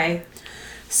guy.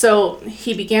 So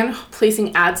he began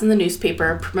placing ads in the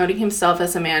newspaper, promoting himself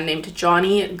as a man named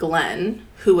Johnny Glenn,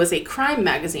 who was a crime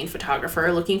magazine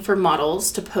photographer looking for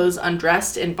models to pose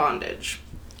undressed in bondage.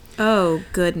 Oh,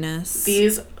 goodness.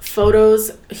 These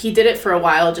photos, he did it for a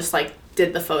while, just, like,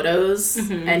 did the photos,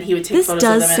 and he would take photos of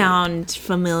them. This does sound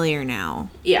familiar now.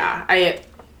 Yeah, I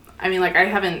mean, like, I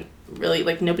haven't really,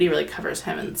 like, nobody really covers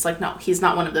him, and it's like, no, he's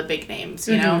not one of the big names,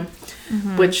 you know?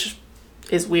 Which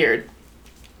is weird,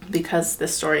 because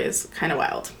this story is kind of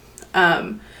wild.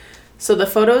 So the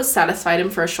photos satisfied him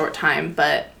for a short time,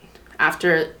 but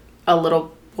after a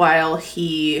little while,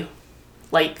 he,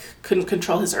 like, couldn't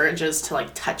control his urges to,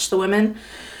 like, touch the women.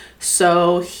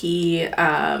 So he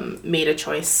made a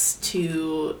choice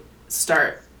to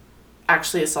start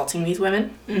actually assaulting these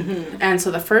women. And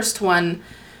so the first one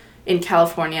in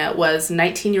California was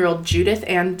 19-year-old Judith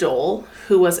Ann Dole,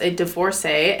 who was a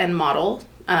divorcee and model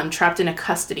trapped in a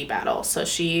custody battle. So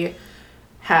she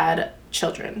had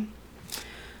children.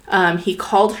 He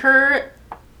called her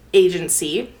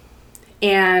agency,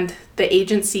 and the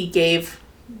agency gave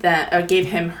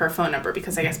him her phone number,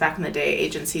 because I guess back in the day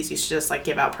agencies used to just like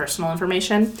give out personal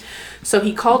information. So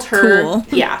he called her. Cool.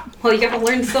 Yeah. Well, you gotta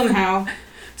learn somehow.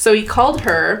 So he called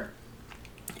her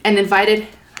and invited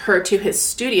her to his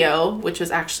studio, which was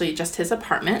actually just his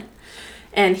apartment,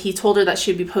 and he told her that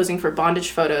she'd be posing for bondage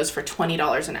photos for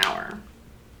 $20 an hour.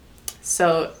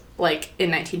 So, like, in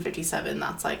 1957,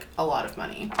 that's like a lot of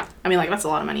money. I mean, like, that's a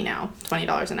lot of money now,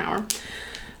 $20 an hour.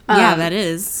 Yeah, that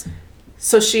is.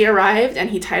 So she arrived,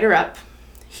 and he tied her up.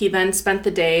 He then spent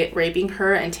the day raping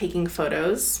her and taking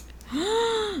photos.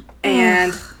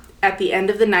 And at the end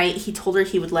of the night, he told her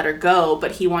he would let her go,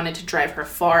 but he wanted to drive her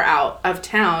far out of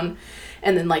town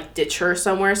and then, like, ditch her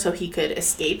somewhere so he could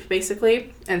escape,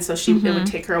 basically. And so it would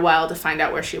take her a while to find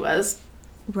out where she was.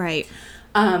 Right.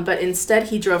 But instead,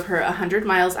 he drove her 100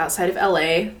 miles outside of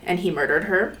L.A., and he murdered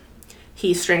her.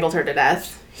 He strangled her to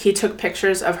death. He took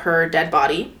pictures of her dead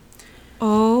body.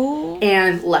 Oh.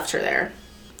 And left her there.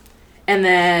 And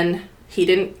then he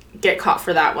didn't get caught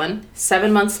for that one.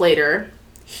 7 months later,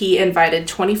 he invited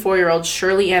 24-year-old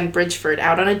Shirley Ann Bridgeford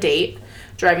out on a date,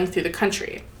 driving through the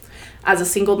country. As a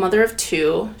single mother of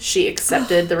 2, she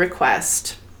accepted the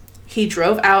request. He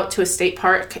drove out to a state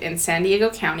park in San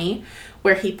Diego County,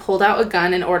 where he pulled out a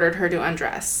gun and ordered her to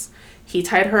undress. He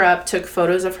tied her up, took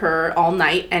photos of her all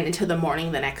night and into the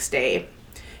morning the next day.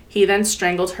 He then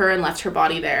strangled her and left her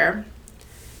body there.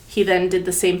 He then did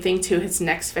the same thing to his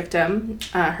next victim.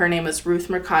 Her name was Ruth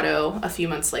Mercado, a few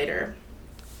months later.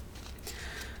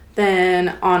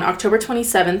 Then on October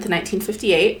 27th,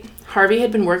 1958, Harvey had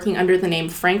been working under the name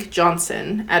Frank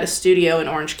Johnson at a studio in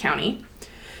Orange County.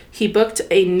 He booked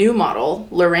a new model,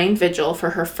 Lorraine Vigil, for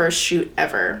her first shoot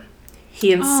ever.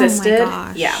 He insisted, oh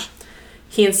my gosh.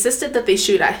 He insisted that they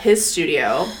shoot at his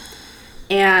studio,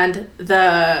 and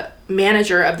the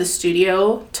manager of the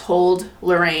studio told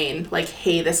Lorraine, like,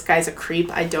 hey, this guy's a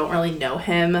creep. I don't really know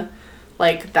him,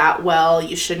 like, that well.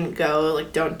 You shouldn't go.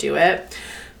 Like, don't do it.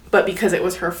 But because it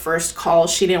was her first call,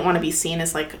 she didn't want to be seen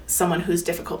as, like, someone who's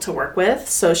difficult to work with.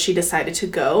 So she decided to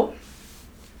go.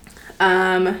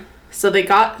 So they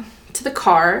got to the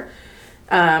car,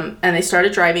 and they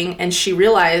started driving, and she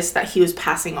realized that he was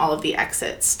passing all of the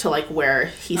exits to, like, where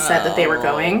he said that they were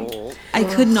going. I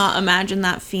could not imagine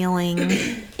that feeling.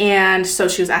 And so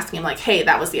she was asking him, like, hey,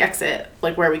 that was the exit.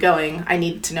 Like, where are we going? I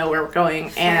need to know where we're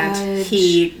going. And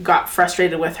he got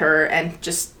frustrated with her and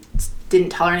just didn't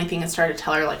tell her anything and started to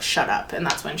tell her, like, shut up. And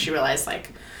that's when she realized,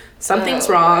 like, something's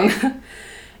wrong.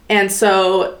 And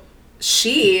so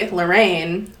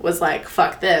Lorraine, was like,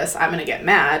 fuck this, I'm gonna get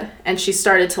mad. And she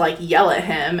started to, like, yell at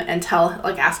him and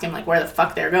ask him, like, where the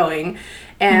fuck they're going.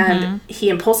 And he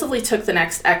impulsively took the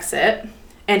next exit,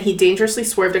 and he dangerously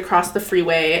swerved across the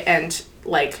freeway, and,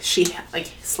 like, she,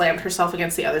 like, slammed herself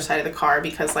against the other side of the car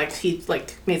because, like, he,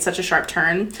 like, made such a sharp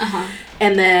turn.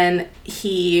 And then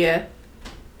she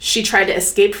tried to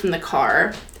escape from the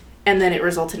car. And then it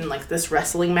resulted in, like, this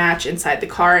wrestling match inside the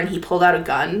car, and he pulled out a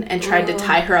gun and tried to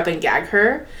tie her up and gag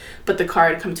her, but the car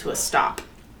had come to a stop.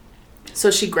 So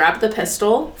she grabbed the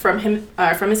pistol from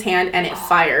his hand, and it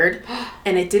fired,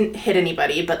 and it didn't hit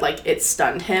anybody, but, like, it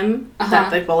stunned him,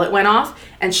 that the bullet went off,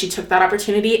 and she took that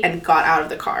opportunity and got out of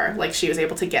the car. Like, she was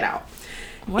able to get out.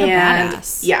 What a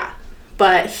badass. Yeah.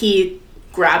 But he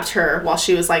grabbed her while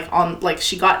she was, like,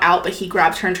 she got out, but he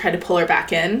grabbed her and tried to pull her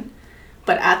back in.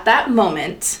 But at that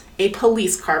moment, a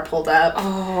police car pulled up,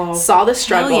 saw the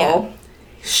struggle. Yeah.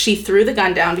 She threw the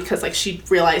gun down because, like, she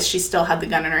realized she still had the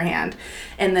gun in her hand,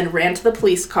 and then ran to the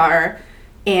police car,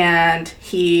 and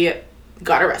he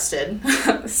got arrested.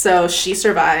 So she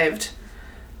survived.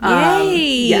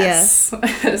 Yay! Yes.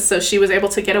 So she was able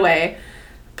to get away.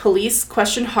 Police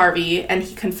questioned Harvey, and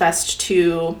he confessed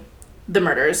to the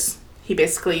murders. He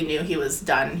basically knew he was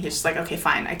done. He was just like, okay,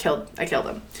 fine, I killed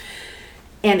him.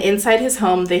 And inside his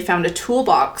home, they found a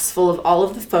toolbox full of all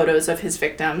of the photos of his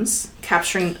victims,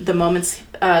 capturing the moments,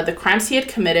 the crimes he had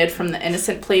committed, from the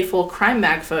innocent, playful crime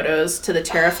mag photos to the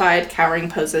terrified, cowering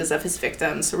poses of his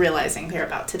victims, realizing they're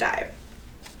about to die.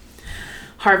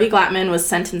 Harvey Glattman was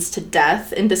sentenced to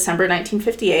death in December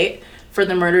 1958 for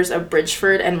the murders of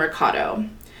Bridgeford and Mercado.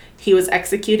 He was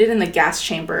executed in the gas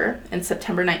chamber in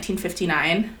September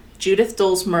 1959. Judith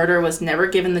Dole's murder was never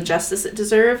given the justice it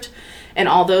deserved, and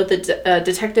although the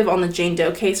detective on the Jane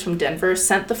Doe case from Denver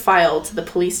sent the file to the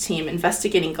police team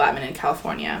investigating Glattman in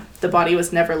California, the body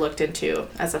was never looked into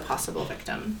as a possible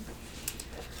victim.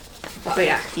 But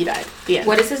yeah, he died. The end.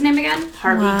 What is his name again?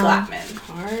 Harvey Glattman.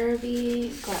 Harvey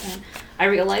Glattman. I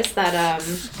realized that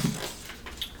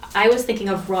I was thinking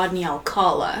of Rodney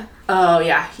Alcala. Oh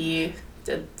yeah, he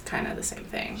did kind of the same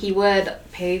thing. He would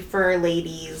pay for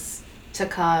ladies to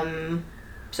come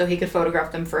so he could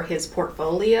photograph them for his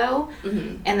portfolio.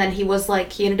 And then he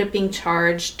ended up being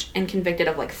charged and convicted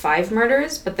of, like, 5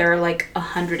 murders, but there are, like,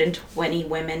 120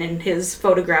 women in his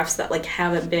photographs that, like,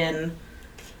 haven't been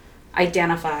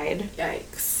identified.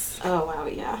 Yikes. Oh, wow,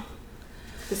 yeah.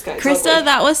 This guy's Krista, ugly.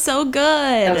 that was so good.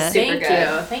 That was super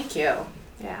good. Thank you.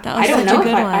 Yeah. That was I don't such know a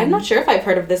good one. I'm not sure if I've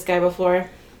heard of this guy before.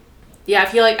 Yeah, I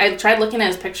feel like I tried looking at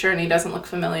his picture and he doesn't look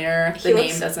familiar. The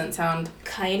name doesn't sound...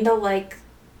 Kind of like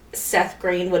Seth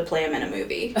Green would play him in a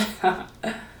movie.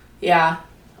 Yeah,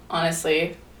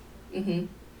 honestly. But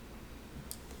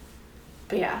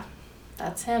yeah,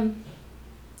 that's him.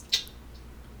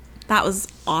 That was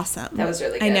awesome. That was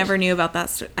really good. I never knew about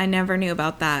that. I never knew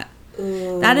about that.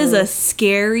 Ooh. That is a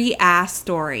scary ass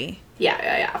story.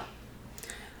 Yeah.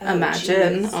 Oh,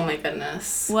 Imagine. geez. Oh my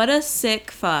goodness. What a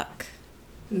sick fuck.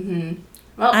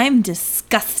 Well, I'm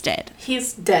disgusted.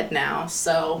 he's dead now,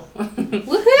 so...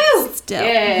 Woohoo! Still.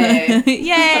 Yay!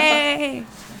 Yay!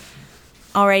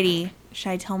 Alrighty. Should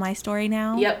I tell my story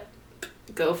now? Yep.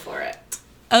 Go for it.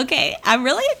 Okay. I'm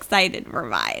really excited for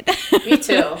mine. Me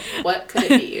too. What could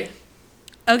it be?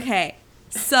 Okay.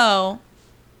 So,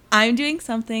 I'm doing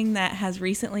something that has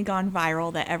recently gone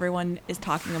viral that everyone is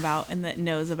talking about and that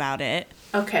knows about it.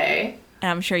 Okay.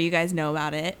 And I'm sure you guys know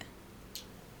about it.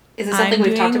 Is it something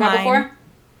we've talked about before?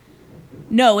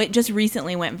 No, it just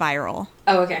recently went viral.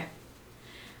 Oh, okay.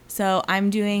 So I'm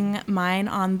doing mine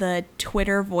on the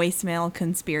Twitter voicemail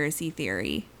conspiracy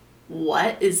theory.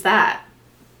 What is that?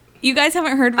 You guys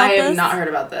haven't heard about I this? have not heard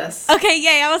about this. Okay,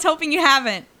 yay. I was hoping you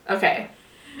haven't. Okay.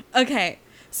 Okay.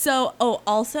 So,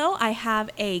 also, I have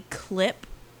a clip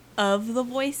of the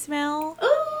voicemail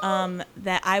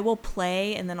that I will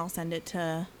play, and then I'll send it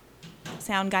to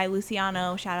sound guy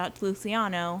Luciano. Shout out to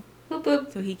Luciano. Boop,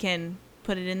 boop. So he can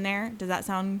put it in there. Does that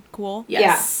sound cool?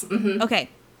 Yes. Yeah. Mm-hmm. Okay.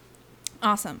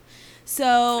 Awesome.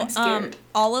 So, I'm scared.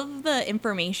 all of the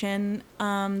information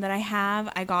that I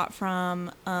have, I got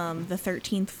from the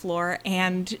 13th Floor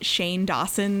and Shane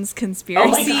Dawson's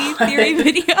conspiracy theory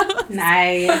videos.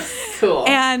 Nice. Cool.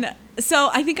 And so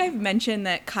I think I've mentioned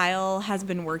that Kyle has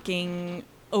been working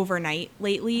overnight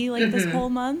lately, like this whole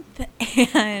month.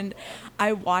 And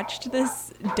I watched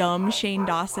this dumb Shane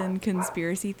Dawson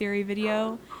conspiracy theory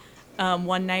video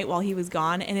one night while he was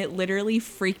gone, and it literally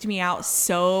freaked me out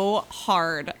so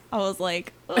hard. I was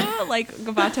like, like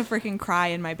about to freaking cry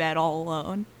in my bed all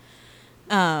alone.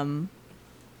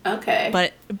 Okay.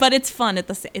 But it's fun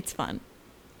it's fun.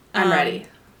 I'm ready.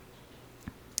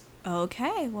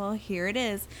 Okay, well, here it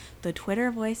is. The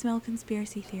Twitter voicemail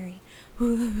conspiracy theory.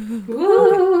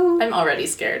 Ooh. I'm already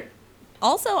scared.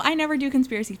 Also, I never do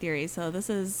conspiracy theories, so this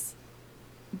is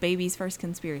baby's first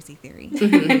conspiracy theory.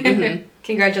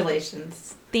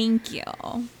 Congratulations. Thank you.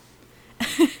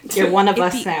 You're one of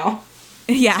us now.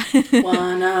 Yeah.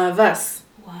 One of us.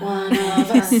 One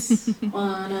of us.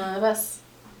 One of us.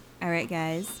 All right,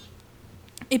 guys.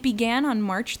 It began on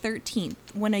March 13th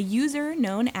when a user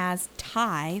known as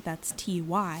Ty, that's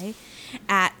T-Y,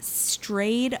 at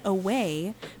Strayed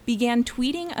Away began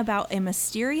tweeting about a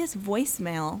mysterious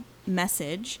voicemail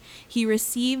message he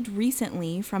received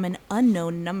recently from an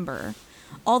unknown number.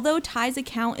 Although Ty's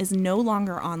account is no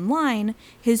longer online,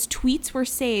 his tweets were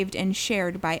saved and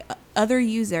shared by other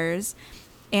users,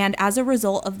 and as a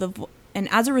result, the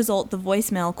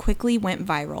voicemail quickly went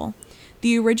viral.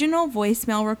 The original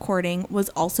voicemail recording was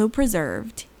also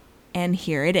preserved, and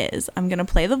here it is. I'm going to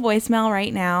play the voicemail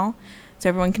right now so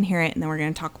everyone can hear it, and then we're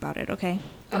going to talk about it, okay?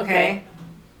 Okay.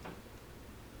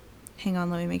 Hang on,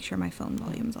 let me make sure my phone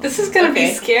volume's on. This is going to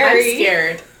be scary. I'm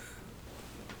scared.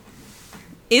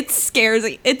 It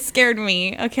scared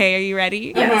me. Okay, are you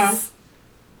ready? Yes.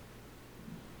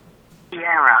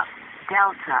 Sierra,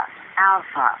 Delta,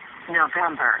 Alpha,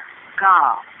 November,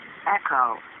 Golf,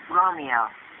 Echo, Romeo,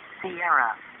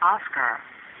 Sierra, Oscar,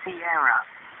 Sierra,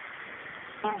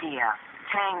 India,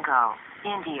 Tango,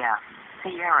 India,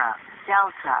 Sierra,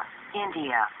 Delta,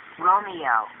 India,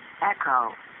 Romeo,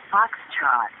 Echo,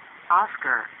 Foxtrot,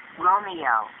 Oscar,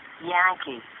 Romeo,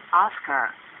 Yankee,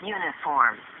 Oscar,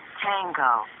 Uniform,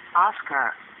 Tango,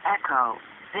 Oscar, Echo,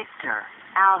 Victor,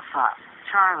 Alpha,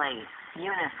 Charlie,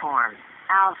 Uniform,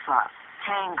 Alpha,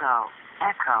 Tango,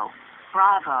 Echo,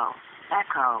 Bravo,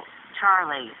 Echo,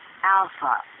 Charlie,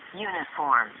 Alpha,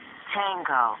 Uniform,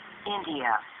 Tango,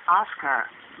 India, Oscar,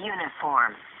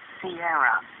 Uniform,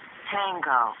 Sierra,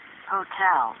 Tango,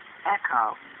 Hotel,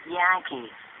 Echo,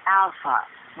 Yankee, Alpha,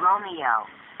 Romeo,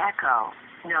 Echo,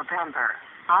 November,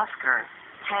 Oscar,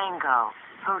 Tango,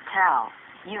 Hotel,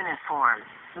 Uniform,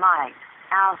 Mike,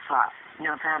 Alpha,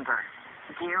 November,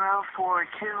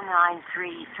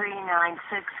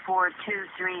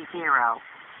 042933964230,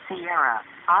 Sierra,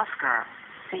 Oscar,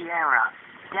 Sierra,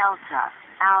 Delta,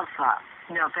 Alpha,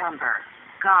 November,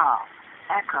 Golf,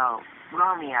 Echo,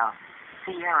 Romeo,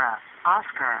 Sierra,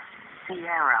 Oscar,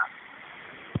 Sierra.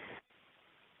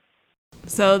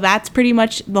 So that's pretty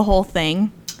much the whole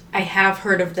thing. I have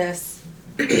heard of this.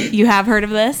 You have heard of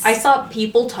this? I saw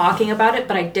people talking about it,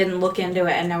 but I didn't look into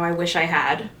it, and now I wish I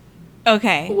had.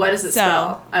 Okay. What does it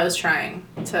spell? I was trying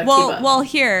to keep up. Well,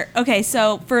 here. Okay,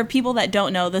 so for people that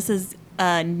don't know, this is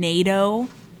NATO,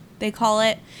 they call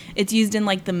it. It's used in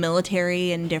like the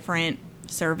military and different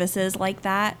services like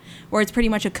that, where it's pretty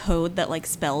much a code that like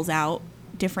spells out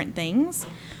different things.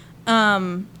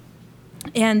 And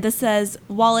this says,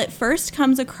 while it first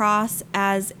comes across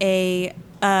as the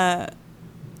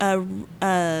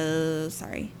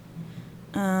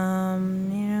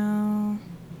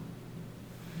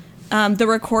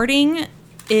recording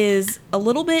is a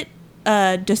little bit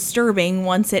disturbing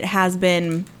once it has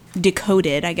been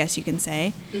decoded, I guess you can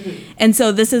say. Mm-hmm. And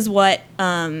so this is what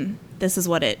it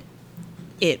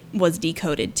was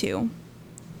decoded to.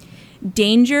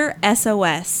 Danger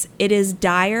SOS. It is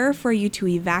dire for you to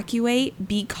evacuate.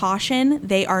 Be caution.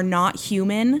 They are not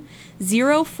human.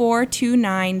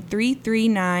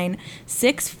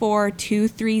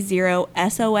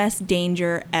 0429-339-64230 SOS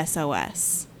danger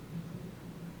SOS.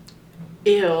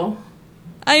 Ew.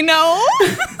 I know.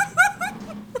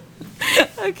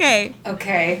 Okay.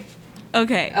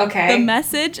 The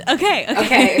message.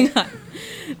 Okay.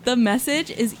 The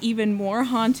message is even more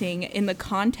haunting in the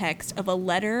context of a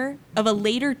later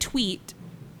tweet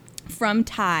from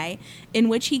Ty, in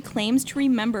which he claims to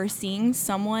remember seeing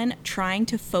someone trying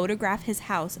to photograph his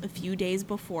house a few days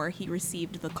before he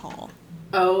received the call.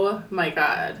 Oh my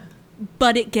god.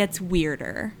 But it gets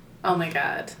weirder. Oh my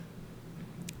god.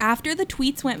 After the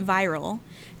tweets went viral,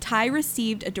 Ty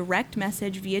received a direct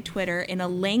message via Twitter in a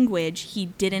language he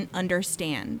didn't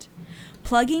understand.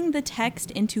 Plugging the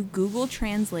text into Google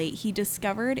Translate, he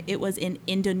discovered it was in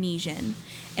Indonesian,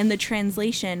 and the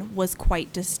translation was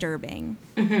quite disturbing.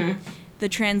 Mm-hmm. The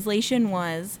translation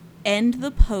was, "End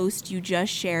the post you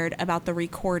just shared about the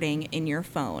recording in your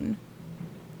phone."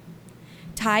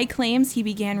 Ty claims he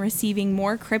began receiving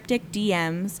more cryptic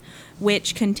DMs,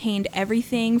 which contained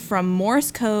everything from Morse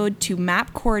code to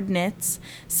map coordinates,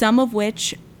 some of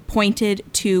which pointed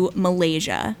to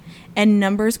Malaysia, and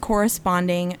numbers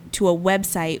corresponding to a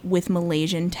website with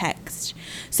Malaysian text.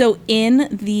 So in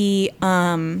the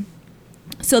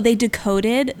so they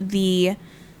decoded the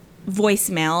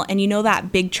voicemail, and you know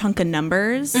that big chunk of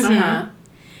numbers? Uh-huh.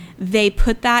 They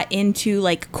put that into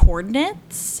like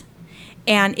coordinates,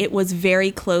 and it was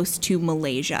very close to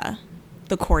Malaysia,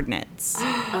 the coordinates.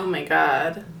 Oh my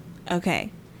god.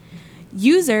 Okay.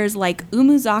 Users like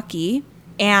Umuzaki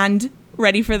and,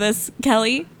 ready for this,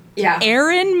 Kelly? Yeah.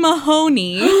 Erin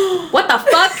Mahoney. What the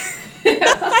fuck?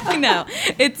 I know.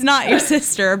 It's not your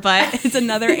sister, but it's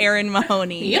another Erin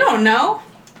Mahoney. You don't know.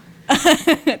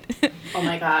 Oh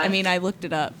my god. I mean, I looked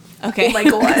it up. Okay. Oh my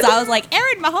God. Because I was like,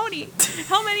 Erin Mahoney.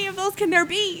 How many of those can there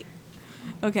be?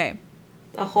 Okay.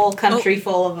 A whole country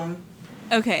full of them.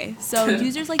 Okay. So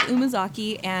users like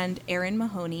Umuzaki and Erin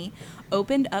Mahoney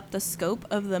opened up the scope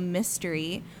of the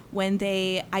mystery when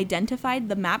they identified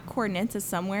the map coordinates as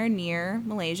somewhere near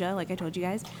Malaysia, like I told you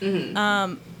guys,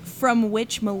 from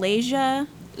which Malaysia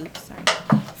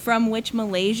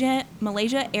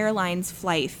Airlines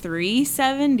Flight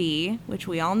 370, which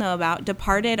we all know about,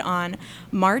 departed on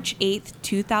March 8th,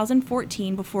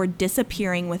 2014 before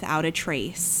disappearing without a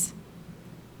trace.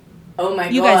 Oh my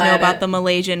god. You guys know about the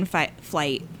Malaysian flight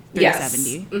 370. Yes.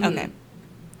 Mm-hmm. Okay.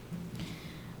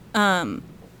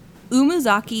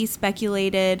 Umuzaki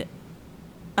speculated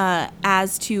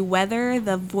as to whether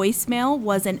the voicemail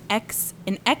was an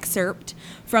excerpt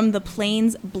from the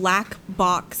plane's black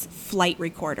box flight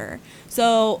recorder.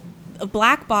 So a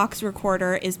black box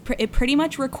recorder it pretty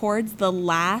much records the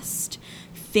last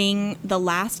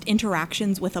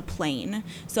interactions with a plane.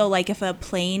 So like if a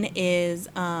plane is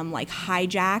like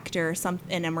hijacked or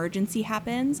an emergency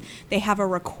happens, they have a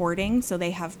recording, so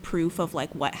they have proof of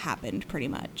like what happened pretty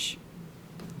much.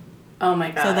 Oh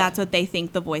my god. So that's what they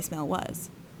think the voicemail was.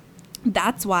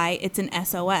 That's why it's an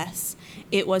SOS.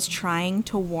 It was trying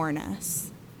to warn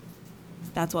us.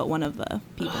 That's what one of the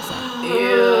people said.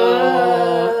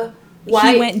 Ew.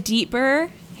 Why? He went deeper.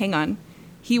 Hang on.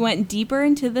 He went deeper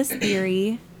into this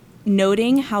theory,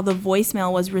 noting how the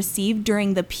voicemail was received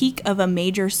during the peak of a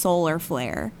major solar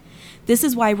flare. This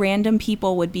is why random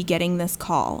people would be getting this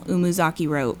call, Umuzaki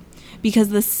wrote, because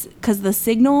the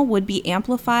signal would be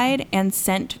amplified and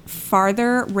sent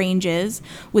farther ranges,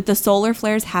 with the solar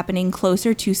flares happening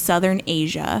closer to southern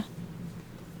Asia.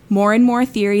 More and more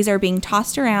theories are being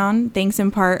tossed around, thanks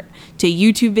in part to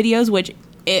YouTube videos, which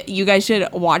you guys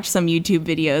should watch some YouTube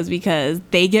videos because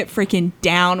they get freaking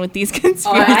down with these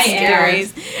conspiracy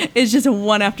theories. It's just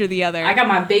one after the other. I got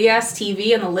my big ass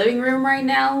TV in the living room right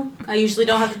now. I usually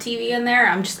don't have the TV in there.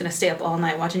 I'm just gonna stay up all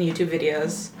night watching YouTube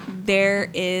videos. There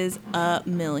is a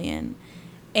million.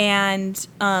 And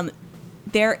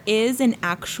there is an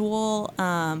actual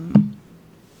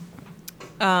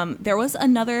there was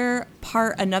another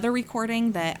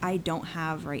recording that I don't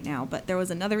have right now, but there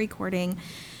was another recording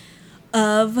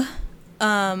of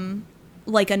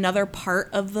like another part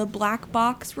of the black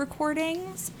box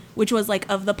recordings, which was like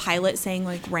of the pilot saying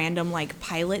like random like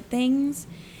pilot things,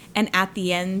 and at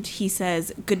the end he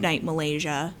says "Good night,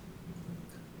 Malaysia,"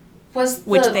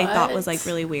 which they thought was like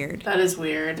really weird. That is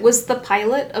weird. Was the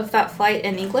pilot of that flight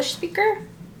an English speaker?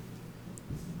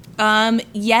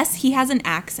 Yes, he has an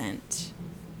accent,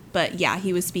 but yeah,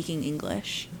 he was speaking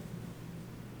English.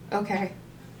 Okay.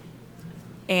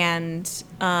 And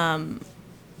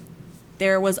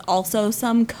there was also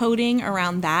some coding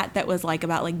around that was like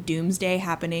about like doomsday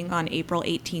happening on April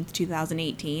 18th,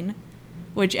 2018,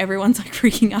 which everyone's like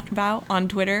freaking out about on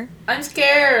Twitter. I'm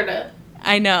scared.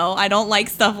 I know. I don't like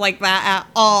stuff like that at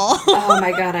all. Oh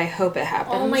my god, I hope it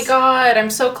happens. Oh my god, I'm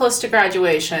so close to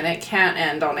graduation. It can't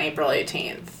end on April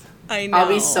 18th. I know. I'll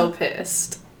be so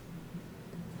pissed.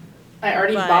 I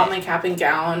already bought my cap and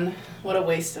gown. What a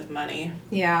waste of money.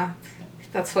 Yeah.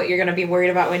 That's what you're going to be worried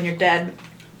about when you're dead.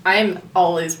 I'm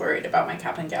always worried about my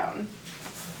cap and gown.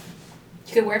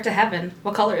 You could wear it to heaven.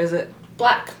 What color is it?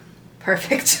 Black.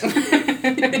 Perfect.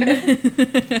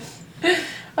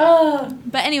 Oh.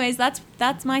 But anyways,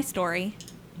 that's my story.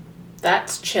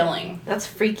 That's chilling. That's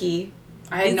freaky.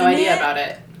 I had no idea about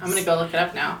it. I'm going to go look it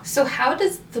up now. So how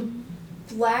does the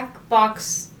black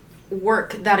box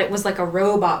work that it was like a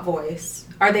robot voice?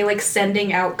 Are they like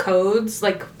sending out codes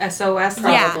like SOS?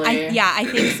 Probably. Yeah, I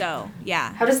think so.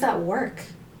 Yeah. How does that work?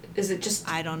 Is it just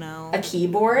I don't know. a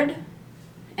keyboard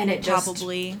and it just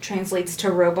Probably. translates to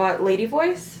robot lady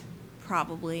voice?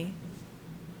 Probably.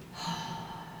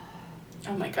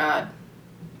 Oh my god.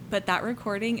 But that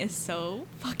recording is so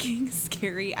fucking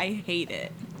scary. I hate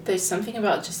it. There's something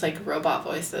about just like robot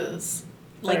voices.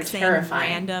 Like are saying terrifying.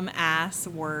 random ass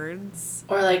words.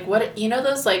 Or like what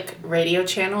those like radio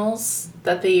channels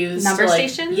that they use Number to, like,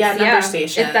 stations? Yeah, number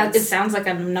stations. It sounds like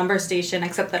a number station,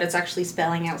 except that it's actually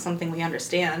spelling out something we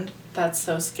understand. That's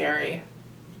so scary.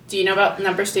 Do you know about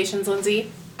number stations,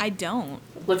 Lindsay? I don't.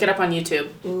 Look it up on YouTube.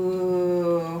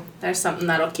 Ooh. There's something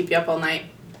that'll keep you up all night.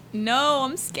 No,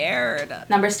 I'm scared.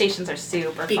 Number stations are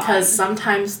super Because fun.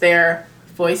 sometimes they're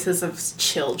voices of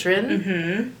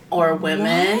children or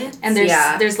women. What? And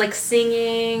there's like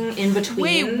singing in between.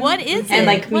 Wait, what is it? And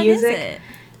like What is music. it?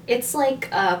 It's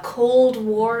like Cold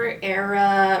War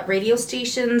era radio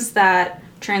stations that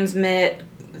transmit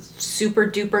super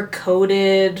duper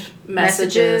coded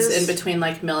Messages in between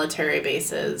like military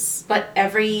bases. But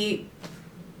every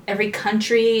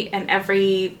country and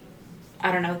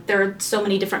I don't know, there are so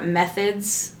many different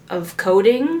methods of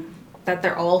coding that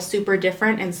they're all super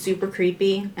different and super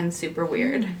creepy and super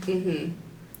weird. Mm-hmm.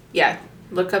 Yeah,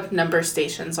 look up number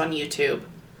stations on YouTube.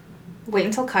 Wait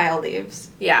until Kyle leaves.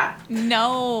 Yeah.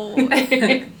 No.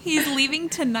 He's leaving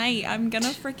tonight. I'm gonna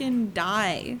freaking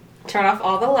die. Turn off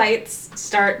all the lights,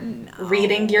 start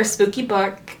reading your spooky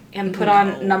book, and put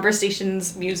on number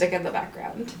stations music in the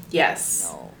background. Yes.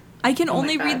 No. I can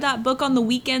only God. read that book on the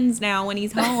weekends now when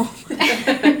he's home.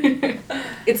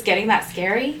 It's getting that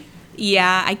scary?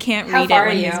 Yeah, I can't How read far it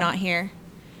when are you? he's not here.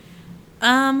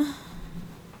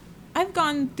 I've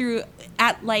gone through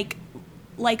at like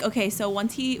okay, so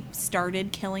once he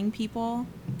started killing people.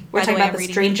 We're by talking way, about I'm the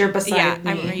reading- stranger beside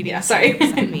me. I'm reading Yeah, sorry.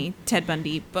 Stranger Beside Me, Ted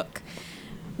Bundy book.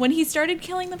 When he started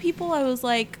killing the people, I was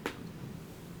like,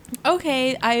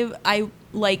 okay, I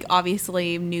like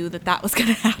obviously knew that was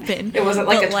gonna happen. It wasn't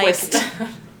like but, a twist.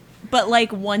 But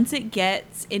like once it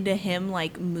gets into him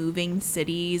like moving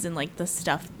cities and like the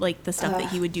stuff that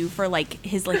he would do for like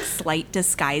his like slight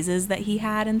disguises that he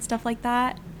had and stuff like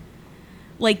that.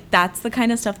 Like that's the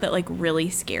kind of stuff that like really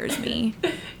scares me.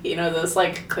 You know those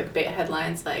like clickbait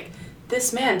headlines like,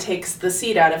 this man takes the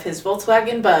seat out of his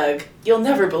Volkswagen Bug. You'll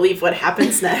never believe what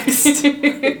happens next.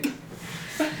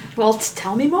 Well,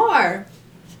 tell me more.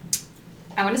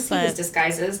 I want to see But- his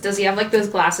disguises. Does he have like those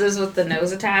glasses with the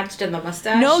nose attached and the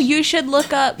mustache? No, you should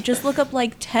look up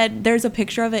like Ted. There's a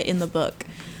picture of it in the book.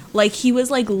 Like he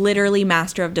was like literally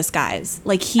master of disguise.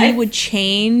 Like he would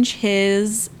change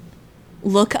his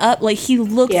look up. Like he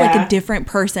looked like Yeah. a different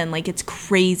person. Like it's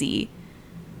crazy.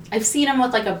 I've seen him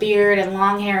with like a beard and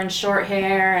long hair and short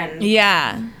hair and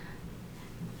Yeah.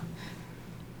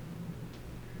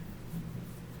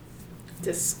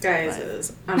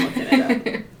 Disguises. I'm looking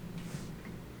it up.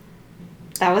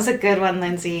 That was a good one,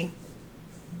 Lindsay.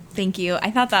 Thank you.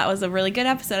 I thought that was a really good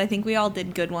episode. I think we all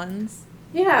did good ones.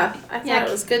 Yeah, I thought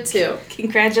it was good too.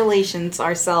 Congratulations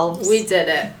ourselves. We did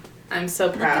it. I'm so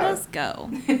Look at proud. us go.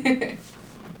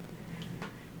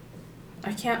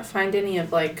 I can't find any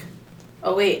of like.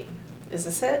 Oh wait, is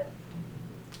this it?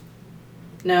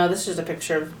 No, this is just a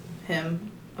picture of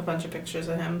him. A bunch of pictures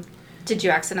of him. Did you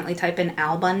accidentally type in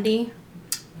Al Bundy?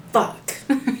 Fuck.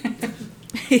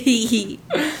 He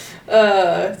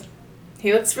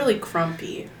He looks really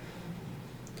grumpy.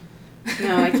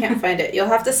 No, I can't find it. You'll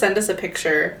have to send us a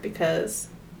picture because.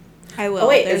 I will. Oh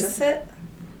wait, There's- is this it?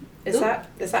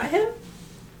 Is that him?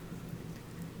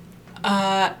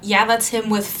 Yeah, that's him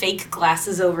with fake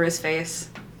glasses over his face.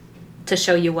 To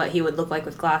show you what he would look like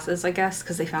with glasses, I guess,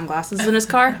 because they found glasses in his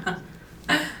car.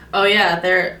 Oh yeah,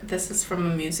 this is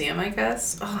from a museum, I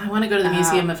guess. Oh, I want to go to the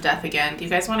Museum of Death again. Do you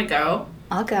guys want to go?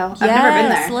 I'll go. Yes, I've never been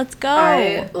there. let's go.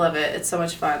 I love it. It's so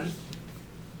much fun.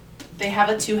 They have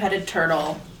a two-headed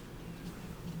turtle.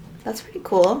 That's pretty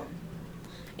cool.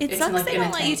 It It's sucks like they in a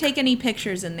don't let you tank. take any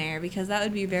pictures in there because that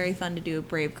would be very fun to do a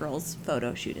Brave Girls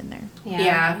photo shoot in there.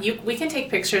 Yeah, we can take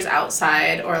pictures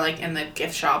outside or like in the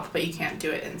gift shop, but you can't do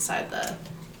it inside the.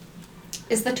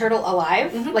 Is the turtle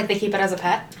alive? Mhm. Like they keep it as a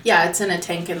pet? Yeah, it's in a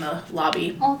tank in the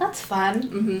lobby. Oh, that's fun.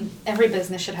 Mm-hmm. Every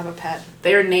business should have a pet.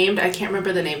 They're named. I can't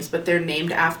remember the names, but they're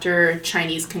named after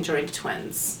Chinese conjoined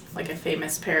twins, like a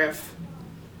famous pair of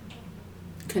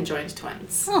conjoined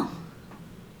twins. Oh.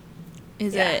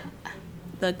 Is Yeah. it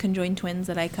the conjoined twins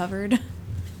that I covered?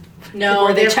 No,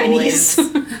 Were they they're Chinese?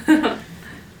 boys.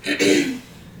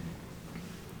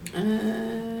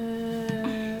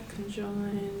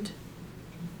 Conjoined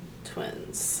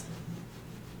twins.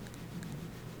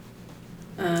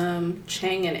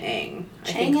 Chang and Ang.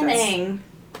 Chang and Ang.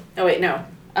 Oh wait, no.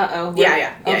 Uh-oh.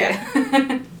 Yeah.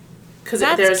 Okay. Because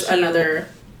That's there's cute.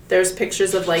 there's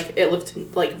pictures of like, it looked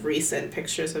like recent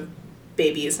pictures of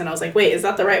babies, and I was like, wait, is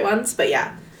that the right ones? But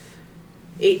yeah.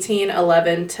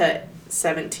 1811 to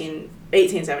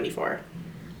 1874.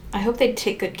 I hope they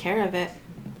take good care of it.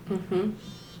 Mm-hmm.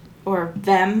 Or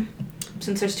them.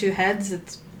 Since there's two heads,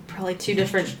 it's probably two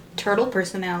different turtle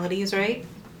personalities, right?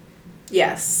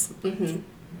 Yes. Mm-hmm.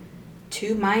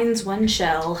 Two minds, one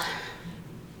shell.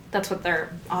 That's what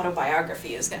their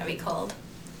autobiography is going to be called.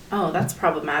 Oh, that's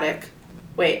problematic.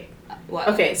 Wait. What?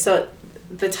 Okay, so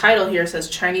the title here says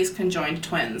Chinese conjoined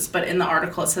twins, but in the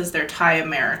article it says they're Thai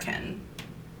American.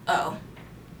 Oh.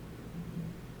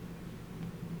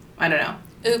 I don't know.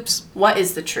 Oops. What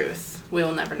is the truth? We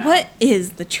will never know. What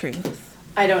is the truth?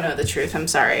 I don't know the truth. I'm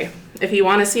sorry. If you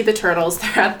want to see the turtles,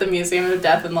 they're at the Museum of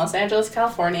Death in Los Angeles,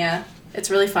 California. It's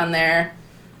really fun there.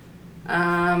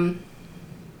 Yeah,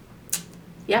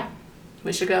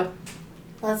 we should go.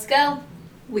 Let's go.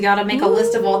 We gotta make a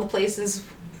list of all the places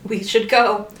we should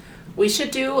go. We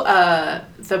should do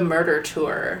the murder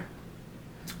tour.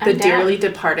 The I'm down. Dearly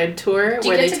Departed tour, Do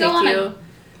you where get they to go take you.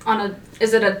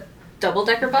 Is it a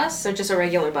double-decker bus or just a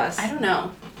regular bus? I don't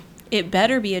know. It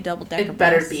better be a double-decker bus. It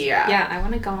better be, yeah. Yeah, I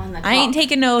want to go on the top. I ain't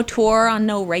taking no tour on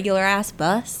no regular-ass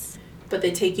bus. But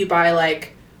they take you by,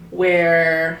 like,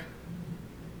 where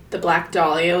the Black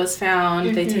Dahlia was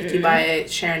found. They take you by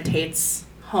Sharon Tate's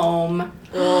home.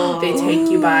 They take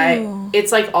you by...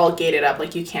 It's, like, all gated up.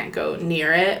 Like, you can't go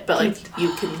near it. But, like,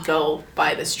 you can go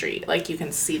by the street. Like, you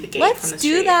can see the gate from the street. Let's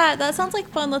do that. That sounds like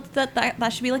fun.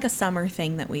 That should be, like, a summer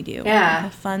thing that we do. Yeah.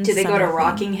 Like a fun Do they go to summer thing.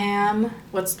 Rockingham?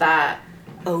 What's that?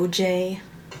 OJ?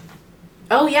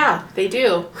 Oh, yeah. They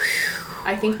do.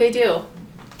 I think they do.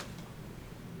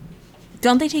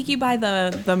 Don't they take you by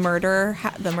the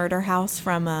murder house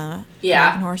from Yeah.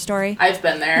 American Horror Story? I've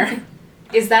been there.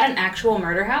 Is that an actual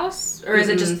murder house? Or is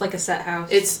it just like a set house?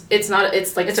 It's not.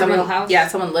 It's like It's a someone, real house? Yeah,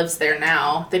 someone lives there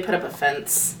now. They put up a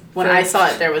fence. When I saw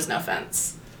it, there was no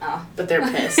fence. Oh. But they're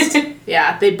pissed.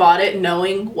 Yeah, they bought it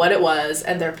knowing what it was,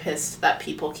 and they're pissed that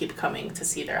people keep coming to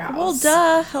see their house. Well,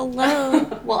 duh.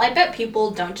 Hello. Well, I bet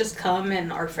people don't just come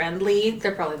and are friendly.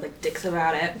 They're probably like dicks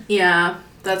about it. Yeah,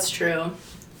 that's true.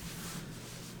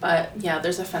 But yeah,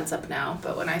 there's a fence up now.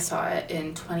 But when I saw it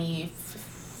in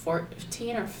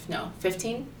 2014 or no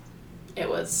 15, there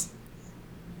was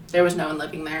no one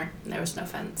living there, and there was no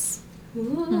fence.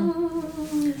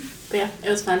 Ooh. But yeah, it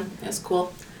was fun. It was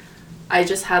cool. I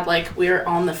just had we were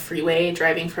on the freeway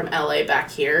driving from LA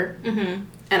back here, and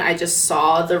I just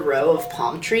saw the row of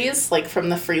palm trees from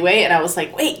the freeway, and I was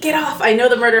like, "Wait, get off! I know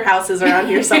the murder house is around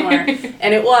here somewhere."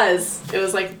 And it was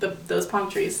like those palm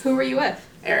trees. Who were you with?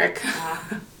 Eric.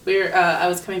 I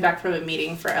was coming back from a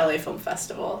meeting for LA Film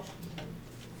Festival.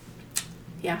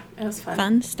 Yeah, it was fun.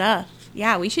 Fun stuff.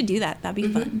 Yeah, we should do that. That'd be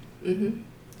fun.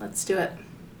 Let's do it.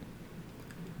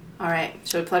 All right,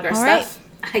 should we plug our All stuff?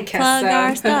 I guess Plug so.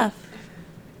 our stuff.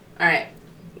 All right,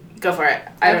 go for it.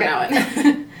 I don't know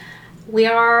it. We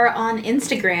are on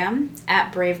Instagram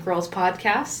at Brave Girls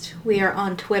Podcast. We are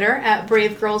on Twitter at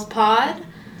Brave Girls Pod.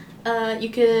 You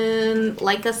can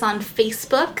like us on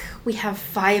Facebook. We have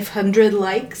 500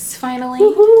 likes finally.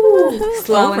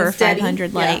 Slow Over and steady.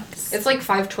 500 Yeah. likes. It's like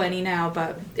 520 now,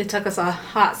 but it took us a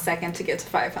hot second to get to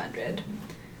 500.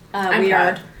 I'm we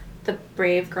proud. are the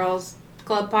Brave Girls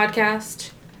Club Podcast.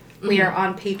 We are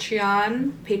on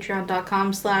Patreon,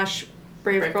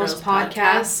 patreon.com/Brave Girls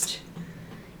Podcast.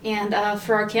 And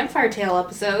for our Campfire Tale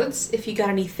episodes, if you got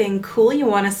anything cool you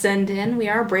want to send in, we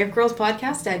are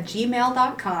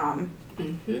bravegirlspodcast@gmail.com.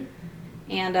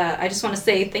 And I just want to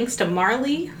say thanks to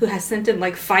Marley, who has sent in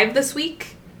 5 this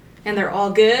week. And they're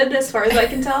all good, as far as I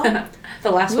can tell.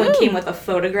 The last one came with a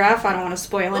photograph. I don't want to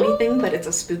spoil anything, but it's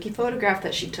a spooky photograph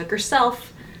that she took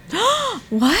herself.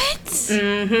 What?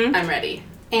 I'm ready.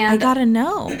 And I gotta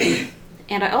know.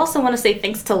 And I also want to say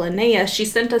thanks to Linnea. She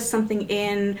sent us something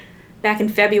in back in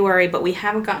February, but we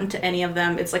haven't gotten to any of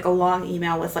them. It's a long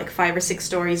email with 5 or 6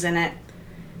 stories in it.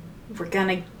 We're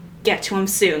gonna get to them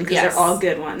soon because Yes. they're all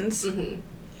good ones.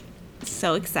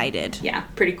 So excited. Yeah,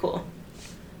 pretty cool.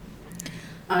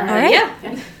 All right. Yeah.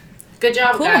 Good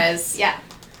job, Cool. guys. Yeah.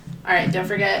 All right, don't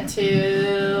forget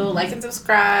to like and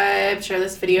subscribe. Share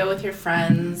this video with your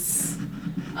friends.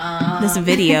 This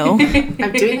video.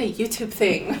 I'm doing a YouTube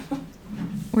thing.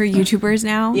 We're YouTubers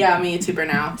now. Yeah, I'm a YouTuber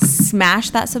now. Smash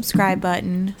that subscribe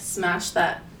button. Smash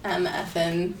that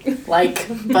MFN like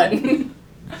button.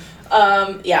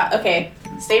 Yeah, okay.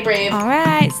 Stay brave. All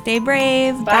right. Stay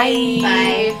brave. Bye.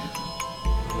 Bye.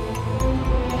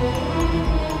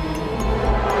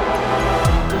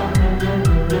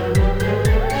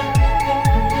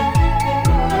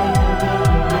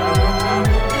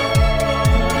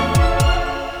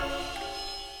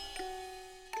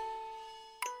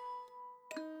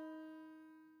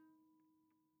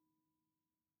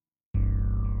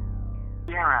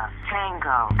 Sierra,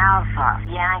 Tango, Alpha,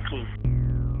 Yankee.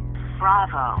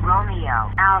 Bravo,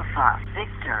 Romeo, Alpha,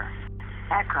 Victor,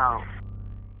 Echo.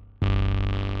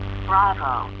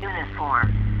 Bravo,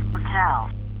 Uniform, Hotel.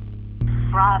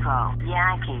 Bravo,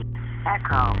 Yankee,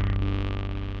 Echo.